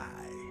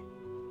die.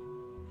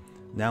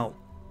 Now,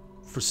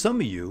 for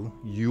some of you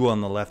on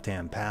the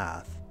left-hand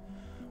path,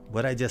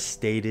 what I just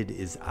stated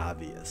is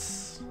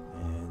obvious,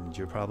 and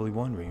you're probably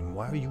wondering,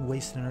 why are you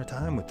wasting our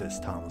time with this,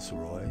 Thomas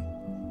LeRoy?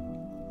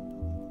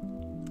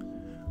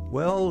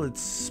 Well,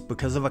 it's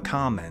because of a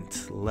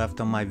comment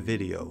left on my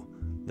video,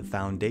 The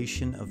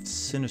Foundation of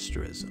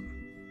Sinisterism.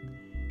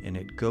 And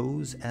it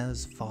goes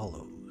as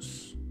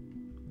follows.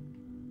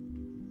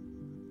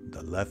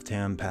 The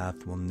left-hand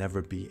path will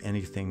never be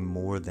anything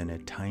more than a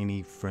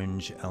tiny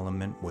fringe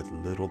element with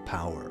little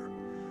power.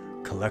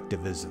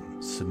 Collectivism,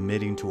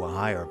 submitting to a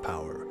higher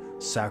power,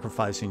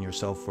 sacrificing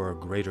yourself for a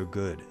greater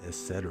good,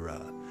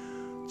 etc.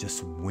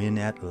 Just win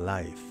at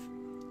life.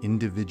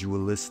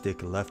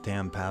 Individualistic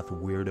left-hand path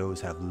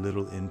weirdos have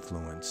little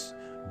influence,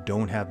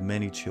 don't have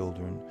many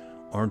children,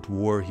 aren't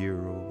war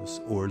heroes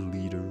or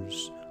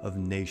leaders of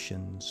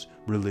nations,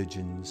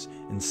 religions,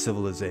 and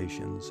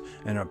civilizations,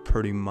 and are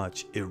pretty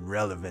much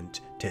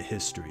irrelevant to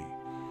history.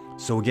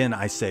 So again,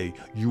 I say,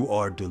 you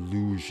are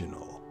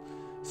delusional.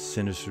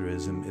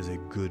 Sinisterism is a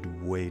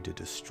good way to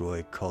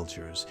destroy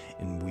cultures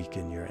and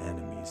weaken your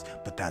enemies,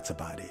 but that's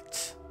about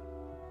it.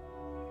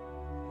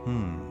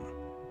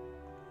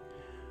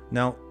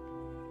 Now,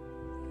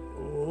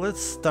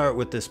 let's start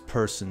with this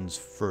person's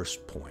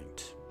first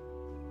point.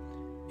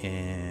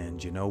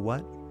 And you know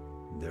what?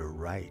 They're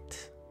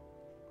right.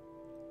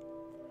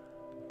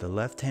 The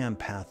left-hand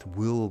path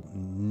will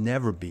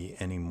never be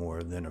any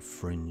more than a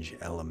fringe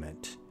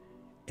element.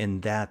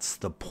 And that's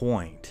the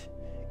point.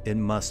 It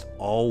must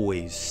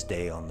always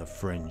stay on the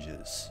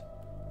fringes.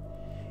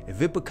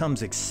 If it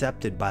becomes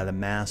accepted by the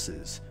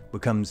masses,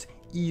 becomes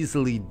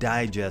easily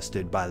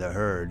digested by the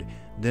herd,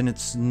 then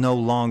it's no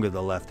longer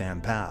the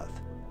left-hand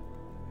path.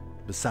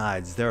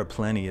 Besides, there are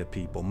plenty of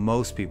people,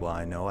 most people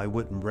I know, I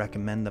wouldn't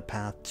recommend the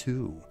path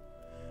to.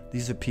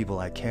 These are people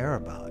I care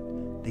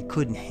about. They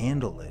couldn't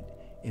handle it,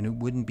 and it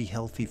wouldn't be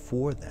healthy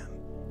for them.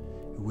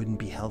 It wouldn't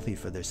be healthy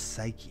for their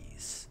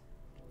psyches.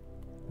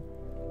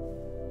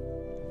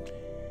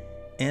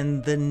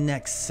 And the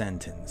next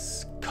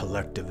sentence,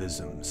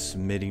 collectivism,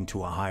 submitting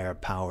to a higher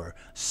power,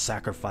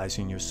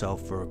 sacrificing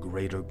yourself for a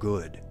greater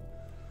good.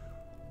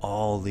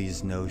 All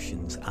these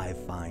notions I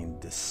find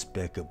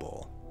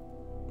despicable.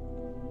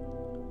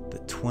 The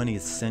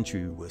 20th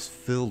century was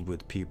filled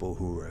with people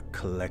who were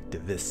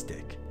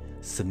collectivistic,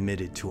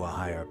 submitted to a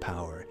higher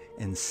power,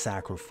 and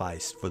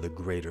sacrificed for the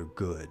greater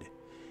good.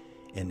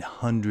 And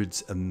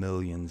hundreds of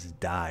millions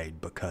died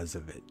because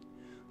of it.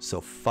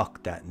 So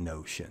fuck that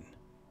notion.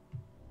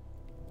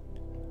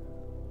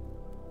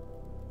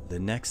 The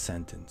next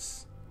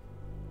sentence,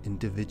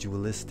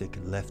 individualistic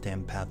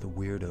left-hand path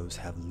weirdos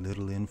have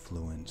little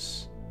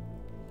influence.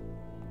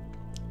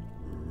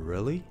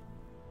 Really?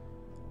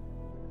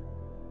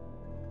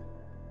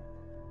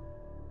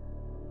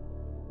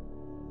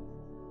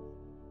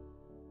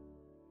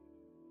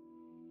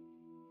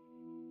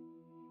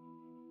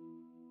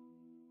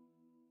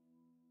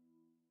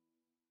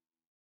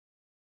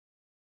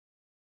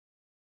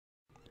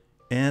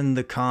 And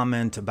the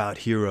comment about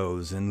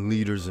heroes and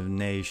leaders of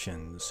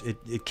nations,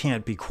 it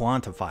can't be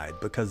quantified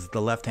because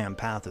the left-hand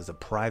path is a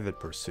private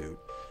pursuit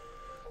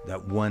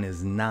that one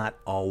is not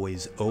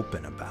always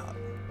open about.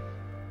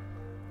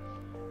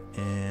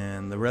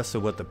 And the rest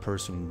of what the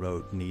person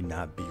wrote need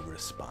not be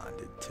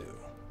responded to.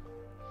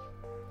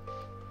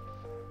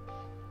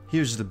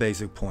 Here's the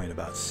basic point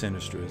about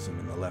Sinisterism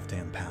and the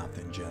left-hand path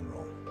in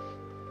general.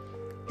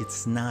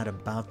 It's not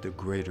about the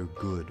greater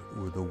good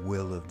or the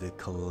will of the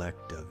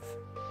collective.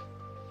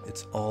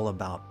 It's all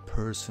about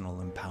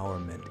personal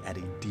empowerment at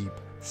a deep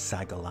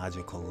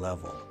psychological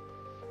level.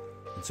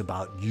 It's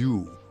about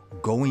you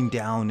going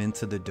down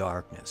into the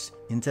darkness,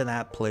 into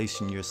that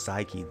place in your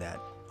psyche that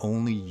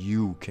only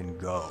you can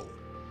go.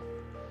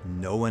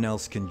 No one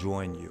else can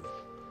join you.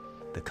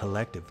 The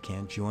collective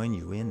can't join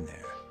you in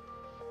there.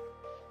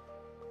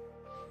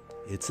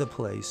 It's a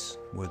place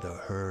where the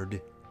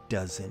herd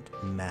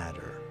doesn't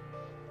matter.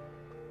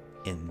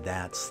 And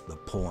that's the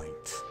point.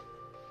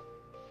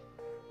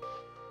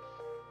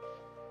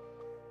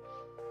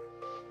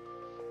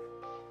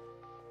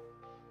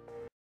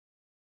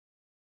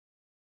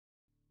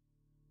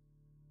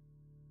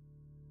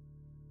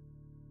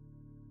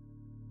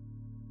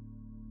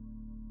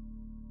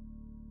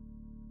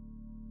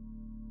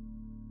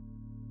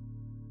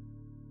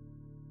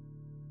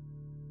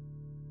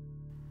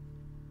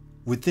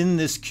 Within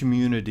this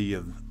community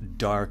of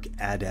dark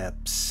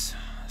adepts,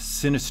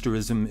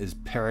 Sinisterism is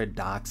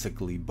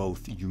paradoxically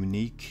both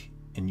unique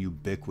and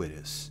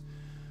ubiquitous,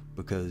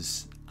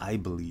 because I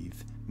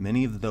believe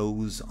many of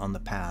those on the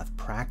path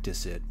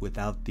practice it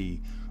without the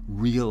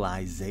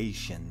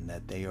realization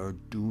that they are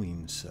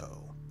doing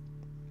so.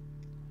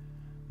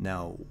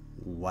 Now,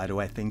 why do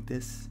I think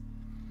this?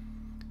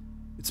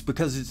 It's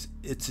because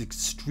it's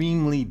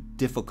extremely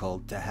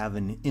difficult to have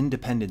an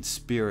independent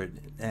spirit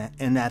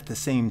and at the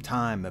same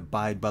time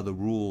abide by the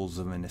rules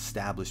of an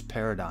established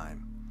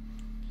paradigm.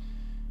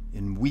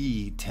 And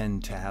we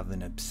tend to have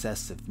an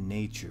obsessive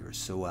nature,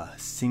 so a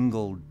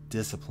single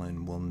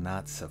discipline will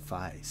not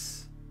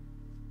suffice.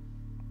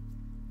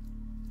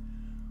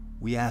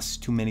 We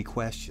ask too many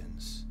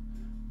questions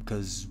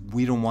because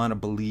we don't want to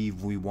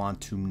believe. We want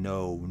to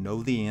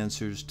know the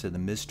answers to the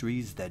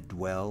mysteries that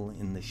dwell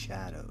in the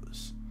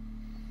shadows.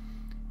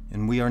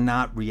 And we are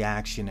not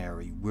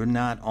reactionary. We're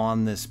not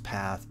on this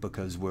path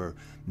because we're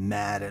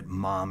mad at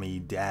mommy,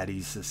 daddy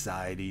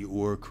society,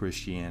 or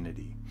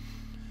Christianity.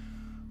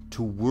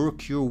 To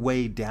work your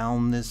way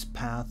down this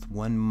path,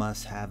 one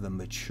must have a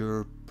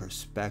mature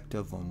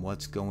perspective on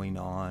what's going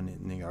on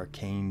in the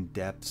arcane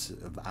depths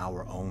of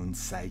our own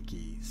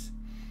psyches.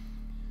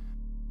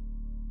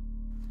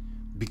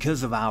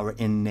 Because of our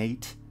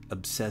innate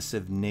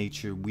obsessive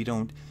nature, we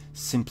don't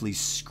simply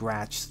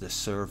scratch the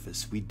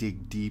surface. We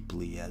dig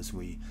deeply as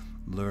we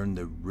learn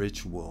the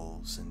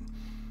rituals and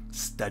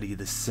study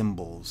the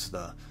symbols,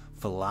 the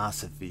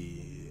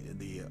philosophy,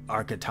 the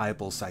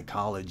archetypal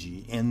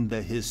psychology, and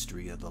the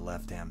history of the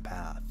left-hand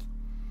path.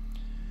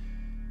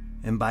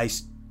 And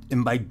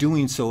by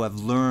doing so, I've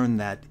learned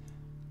that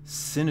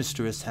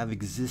Sinisterists have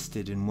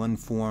existed in one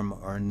form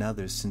or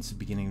another since the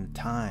beginning of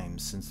time,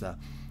 since the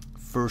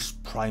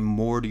first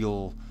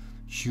primordial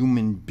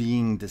human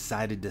being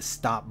decided to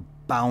stop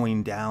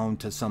bowing down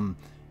to some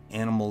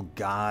animal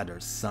god or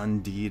sun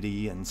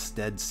deity, and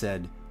instead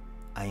said,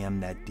 I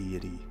am that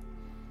deity.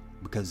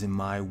 Because in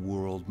my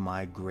world,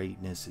 my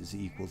greatness is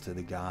equal to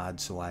the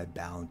gods, so I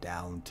bow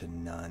down to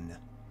none.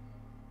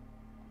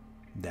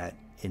 That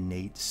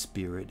innate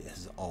spirit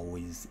has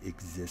always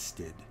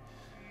existed.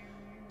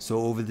 So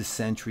over the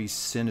centuries,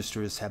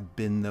 Sinisterists have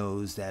been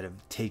those that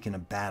have taken a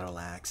battle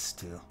axe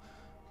to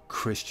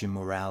Christian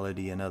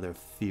morality and other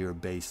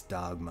fear-based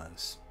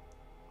dogmas.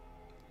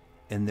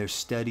 And their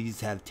studies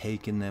have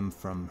taken them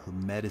from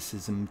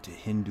Hermeticism to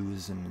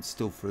Hinduism and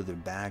still further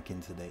back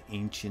into the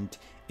ancient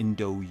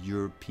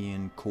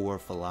Indo-European core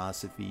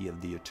philosophy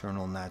of the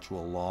eternal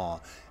natural law,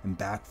 and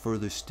back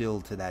further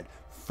still to that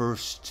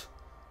first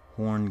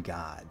horn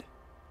god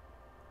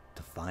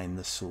to find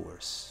the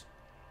source.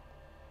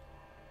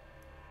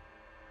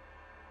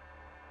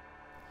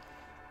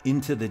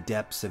 Into the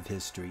depths of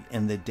history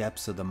and the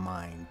depths of the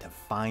mind to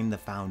find the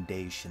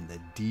foundation, the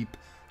deep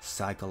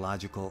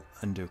psychological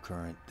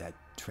undercurrent that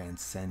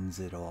transcends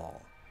it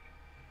all.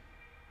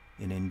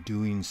 And in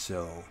doing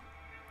so,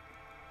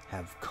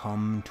 have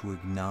come to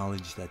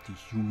acknowledge that the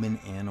human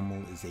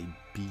animal is a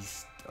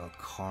beast, a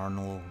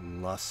carnal,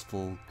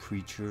 lustful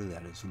creature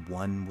that is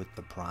one with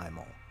the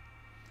primal.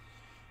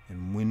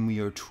 And when we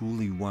are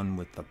truly one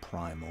with the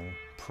primal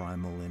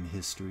in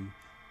history,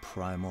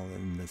 primal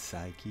in the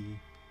psyche,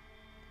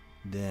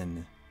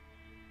 then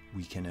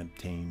we can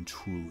obtain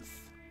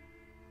truth.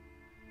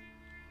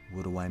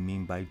 What do I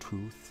mean by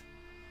truth?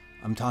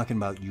 I'm talking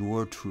about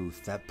your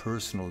truth, that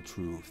personal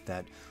truth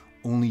that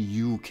only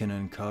you can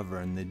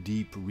uncover in the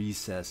deep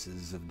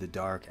recesses of the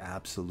dark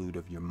absolute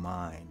of your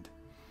mind,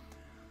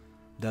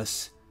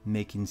 thus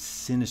making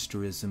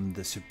Sinisterism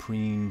the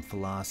supreme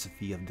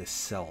philosophy of the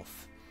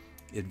self.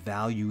 It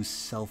values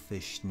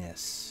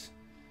selfishness,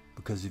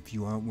 because if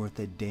you aren't worth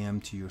a damn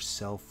to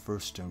yourself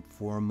first and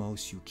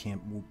foremost, you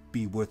can't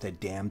be worth a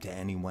damn to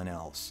anyone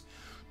else.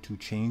 To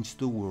change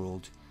the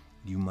world,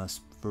 you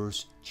must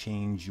first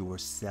change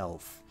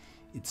yourself.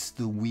 It's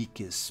the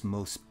weakest,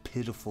 most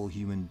pitiful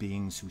human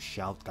beings who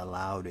shout the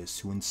loudest,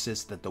 who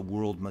insist that the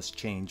world must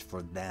change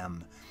for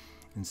them,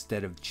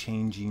 instead of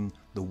changing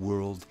the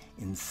world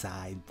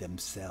inside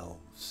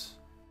themselves.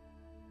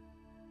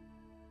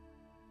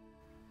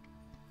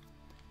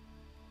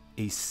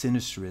 A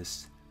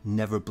sinisterist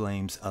never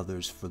blames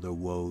others for their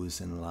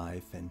woes in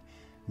life and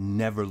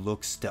never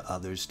looks to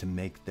others to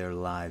make their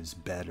lives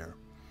better,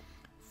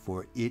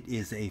 for it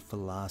is a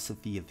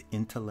philosophy of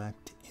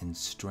intellect and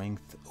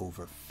strength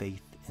over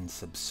faith and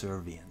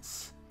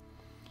subservience.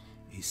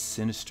 A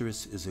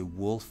sinisterist is a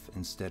wolf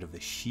instead of a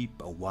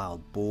sheep, a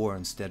wild boar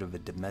instead of a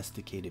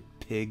domesticated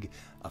pig,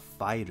 a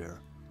fighter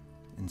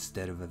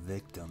instead of a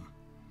victim.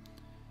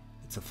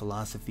 It's a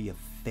philosophy of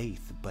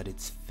faith, but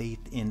it's faith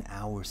in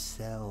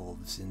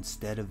ourselves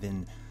instead of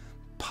in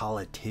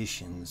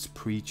politicians,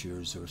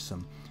 preachers, or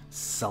some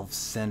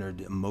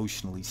self-centered,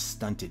 emotionally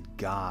stunted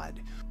God.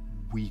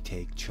 We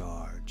take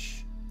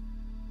charge.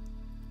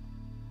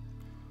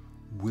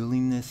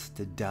 Willingness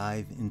to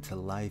dive into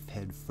life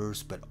head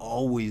first, but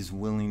always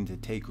willing to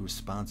take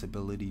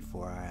responsibility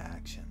for our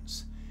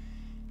actions.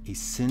 A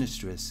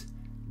sinisterist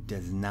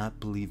does not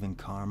believe in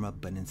karma,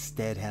 but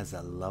instead has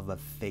a love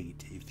of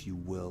fate, if you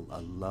will, a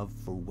love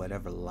for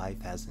whatever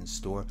life has in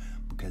store,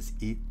 because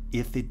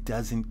if it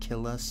doesn't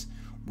kill us,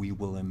 we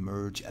will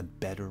emerge a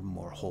better,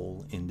 more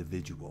whole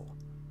individual.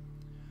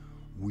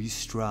 We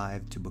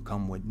strive to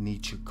become what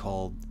Nietzsche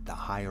called the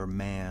higher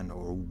man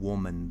or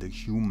woman, the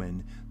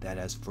human that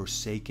has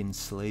forsaken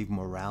slave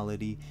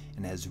morality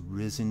and has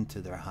risen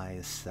to their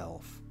highest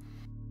self.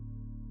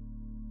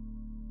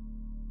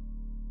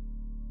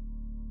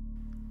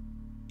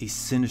 A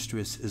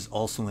sinisterist is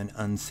also an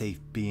unsafe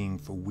being,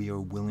 for we are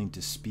willing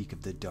to speak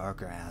of the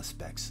darker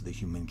aspects of the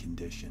human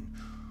condition.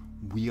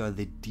 We are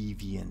the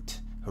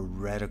deviant,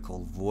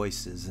 heretical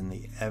voices in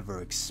the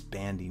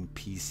ever-expanding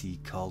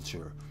PC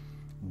culture.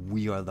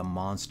 We are the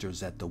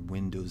monsters at the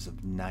windows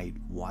of night,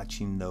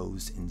 watching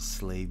those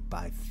enslaved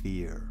by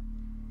fear.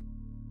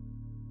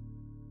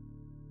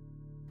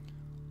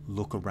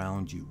 Look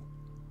around you.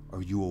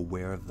 Are you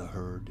aware of the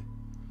herd?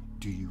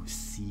 Do you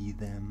see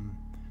them?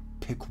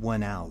 Pick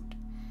one out.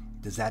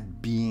 Does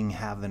that being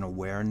have an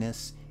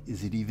awareness?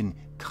 Is it even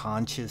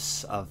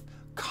conscious of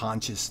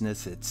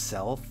consciousness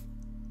itself?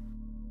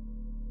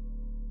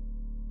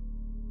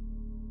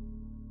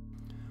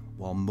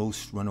 While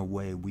most run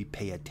away, we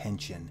pay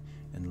attention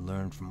and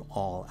learn from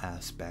all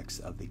aspects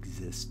of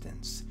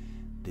existence.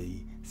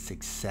 The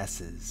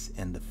successes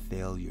and the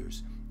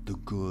failures, the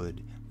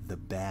good, the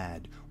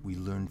bad. We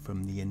learn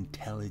from the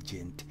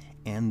intelligent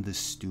and the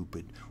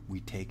stupid. We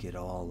take it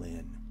all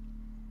in.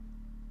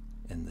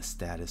 And the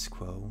status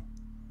quo?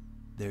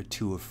 They're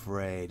too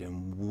afraid.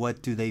 And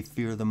what do they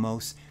fear the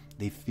most?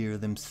 They fear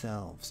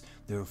themselves.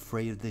 They're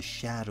afraid of the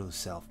shadow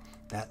self,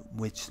 that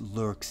which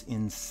lurks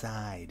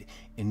inside.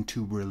 And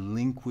to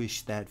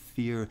relinquish that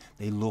fear,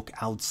 they look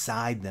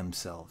outside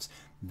themselves.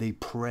 They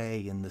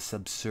pray in the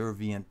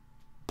subservient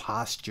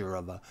posture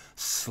of a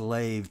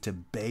slave to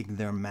beg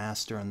their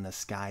master in the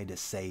sky to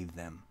save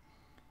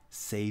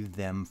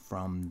them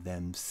from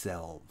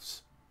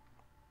themselves.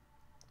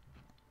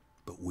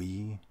 But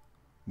we're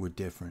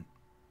different.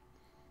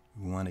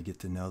 We want to get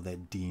to know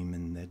that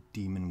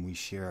demon we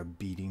share a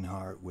beating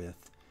heart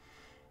with.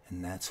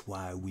 And that's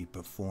why we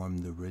perform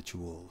the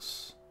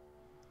rituals.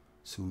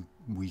 So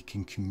we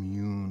can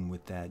commune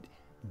with that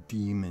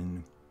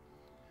demon,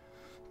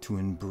 to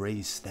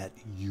embrace that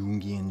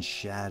Jungian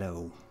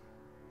shadow,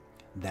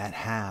 that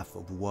half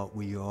of what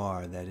we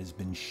are that has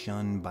been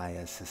shunned by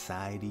a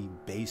society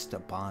based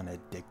upon a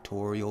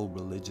dictatorial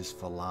religious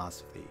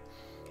philosophy,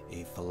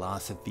 a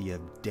philosophy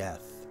of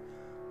death,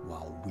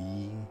 while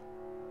we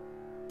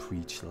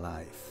preach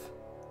life.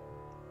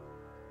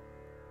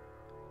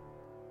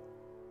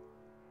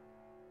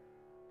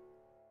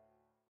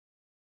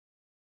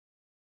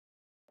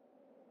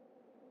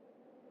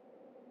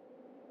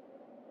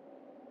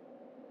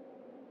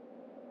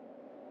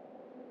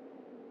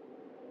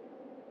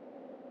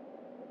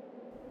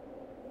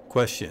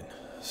 Question.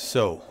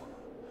 So,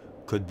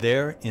 could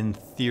there, in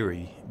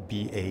theory,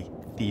 be a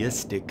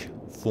theistic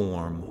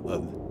form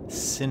of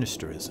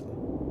Sinisterism?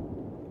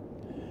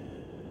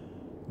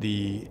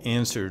 The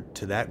answer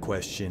to that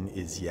question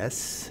is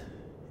yes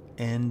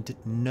and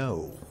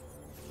no.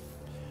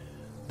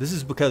 This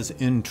is because,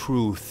 in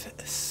truth,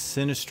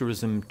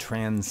 Sinisterism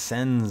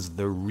transcends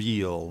the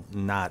real,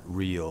 not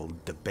real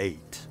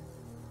debate.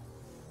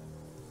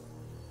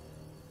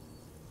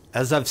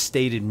 As I've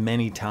stated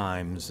many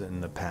times in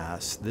the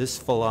past, this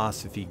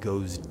philosophy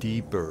goes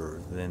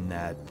deeper than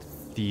that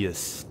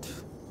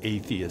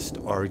theist-atheist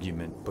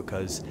argument,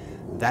 because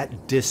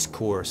that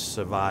discourse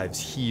survives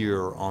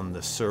here on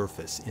the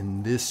surface,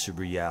 in this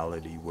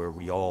reality where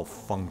we all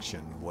function,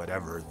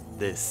 whatever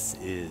this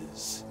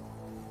is,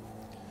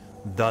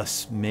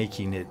 thus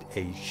making it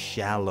a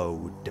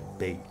shallow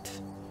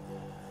debate.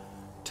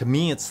 To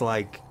me, it's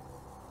like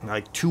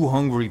two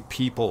hungry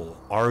people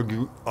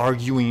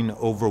arguing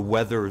over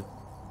whether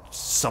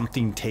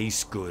something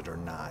tastes good or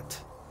not,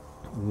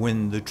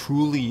 when the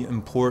truly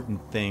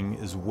important thing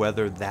is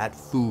whether that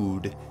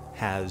food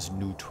has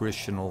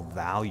nutritional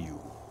value.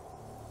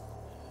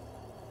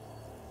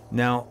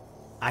 Now,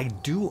 I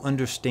do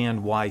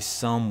understand why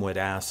some would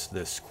ask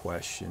this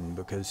question,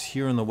 because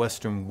here in the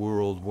Western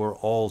world, we're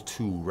all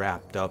too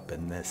wrapped up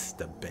in this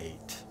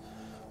debate.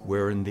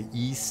 where in the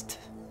East,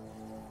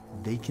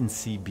 they can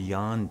see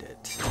beyond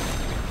it.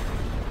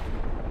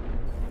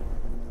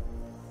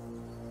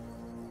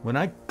 When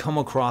I come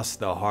across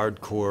the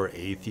hardcore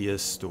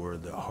atheist or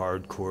the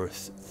hardcore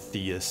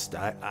theist,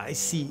 I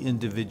see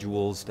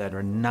individuals that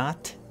are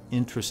not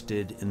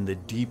interested in the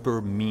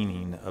deeper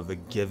meaning of a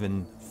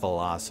given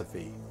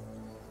philosophy.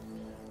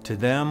 To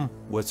them,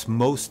 what's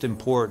most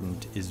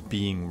important is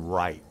being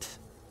right.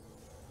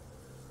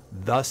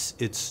 Thus,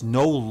 it's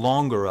no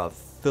longer a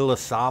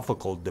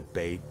philosophical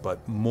debate,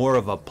 but more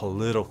of a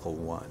political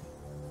one.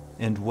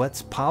 And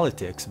what's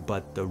politics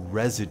but the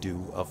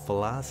residue of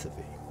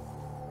philosophy?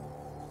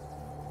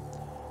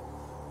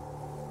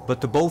 But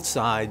to both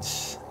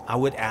sides, I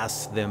would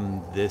ask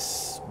them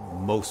this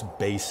most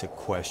basic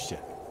question.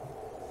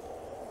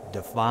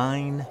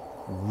 Define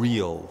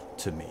real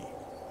to me.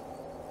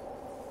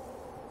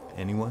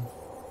 Anyone?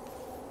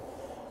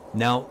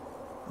 Now,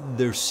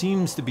 there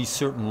seems to be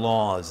certain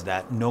laws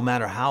that no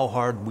matter how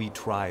hard we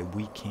try,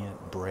 we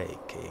can't break.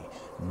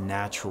 A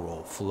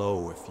natural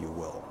flow, if you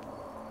will.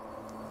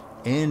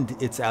 And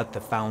it's at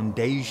the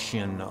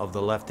foundation of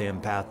the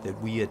left-hand path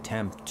that we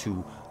attempt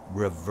to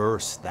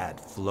reverse that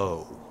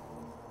flow.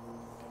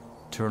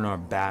 Turn our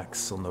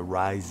backs on the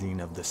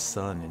rising of the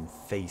sun and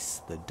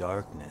face the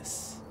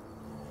darkness.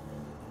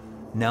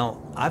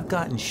 Now, I've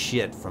gotten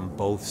shit from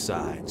both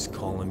sides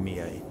calling me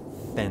a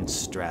fence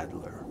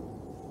straddler.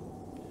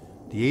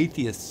 The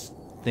atheist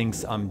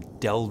thinks I'm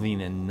delving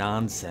in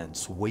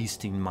nonsense,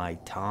 wasting my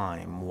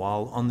time,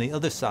 while on the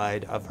other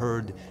side I've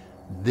heard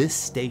this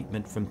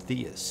statement from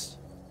theists.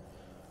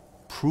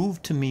 Prove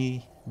to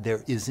me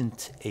there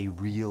isn't a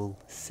real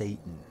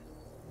Satan.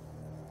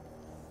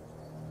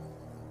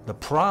 The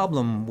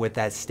problem with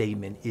that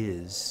statement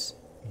is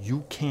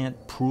you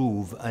can't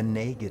prove a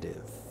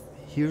negative.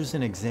 Here's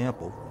an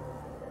example.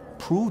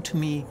 Prove to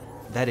me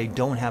that I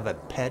don't have a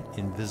pet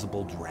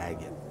invisible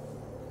dragon.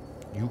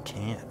 You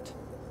can't.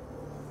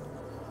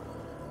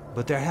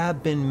 But there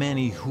have been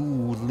many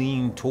who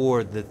lean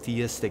toward the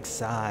theistic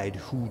side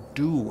who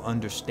do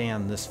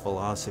understand this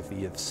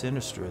philosophy of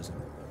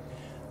Sinisterism.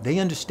 They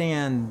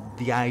understand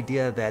the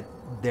idea that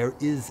there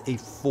is a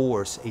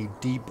force, a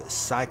deep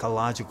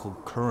psychological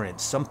current,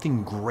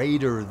 something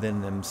greater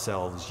than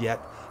themselves,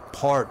 yet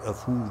part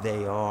of who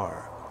they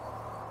are.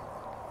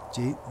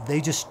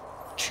 They just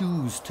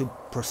choose to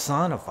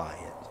personify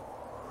it,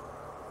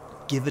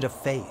 give it a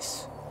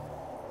face,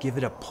 give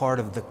it a part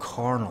of the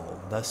carnal,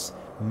 thus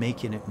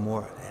making it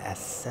more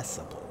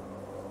accessible.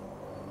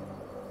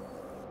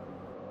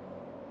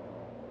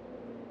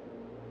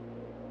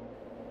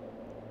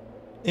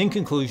 In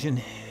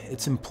conclusion,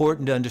 it's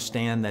important to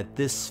understand that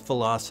this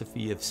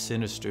philosophy of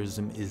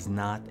Sinisterism is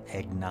not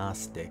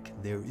agnostic.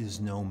 There is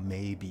no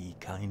maybe,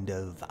 kind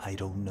of, I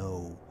don't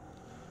know.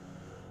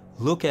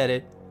 Look at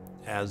it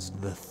as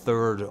the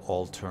third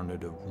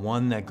alternative,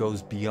 one that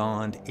goes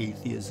beyond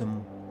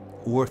atheism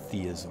or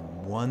theism,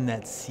 one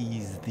that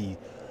sees the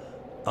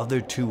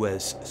other two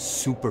as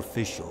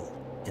superficial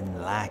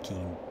and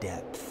lacking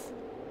depth.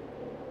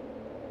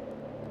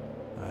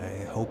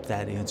 I hope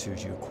that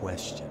answers your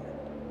question.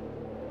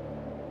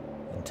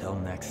 Until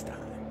next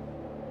time.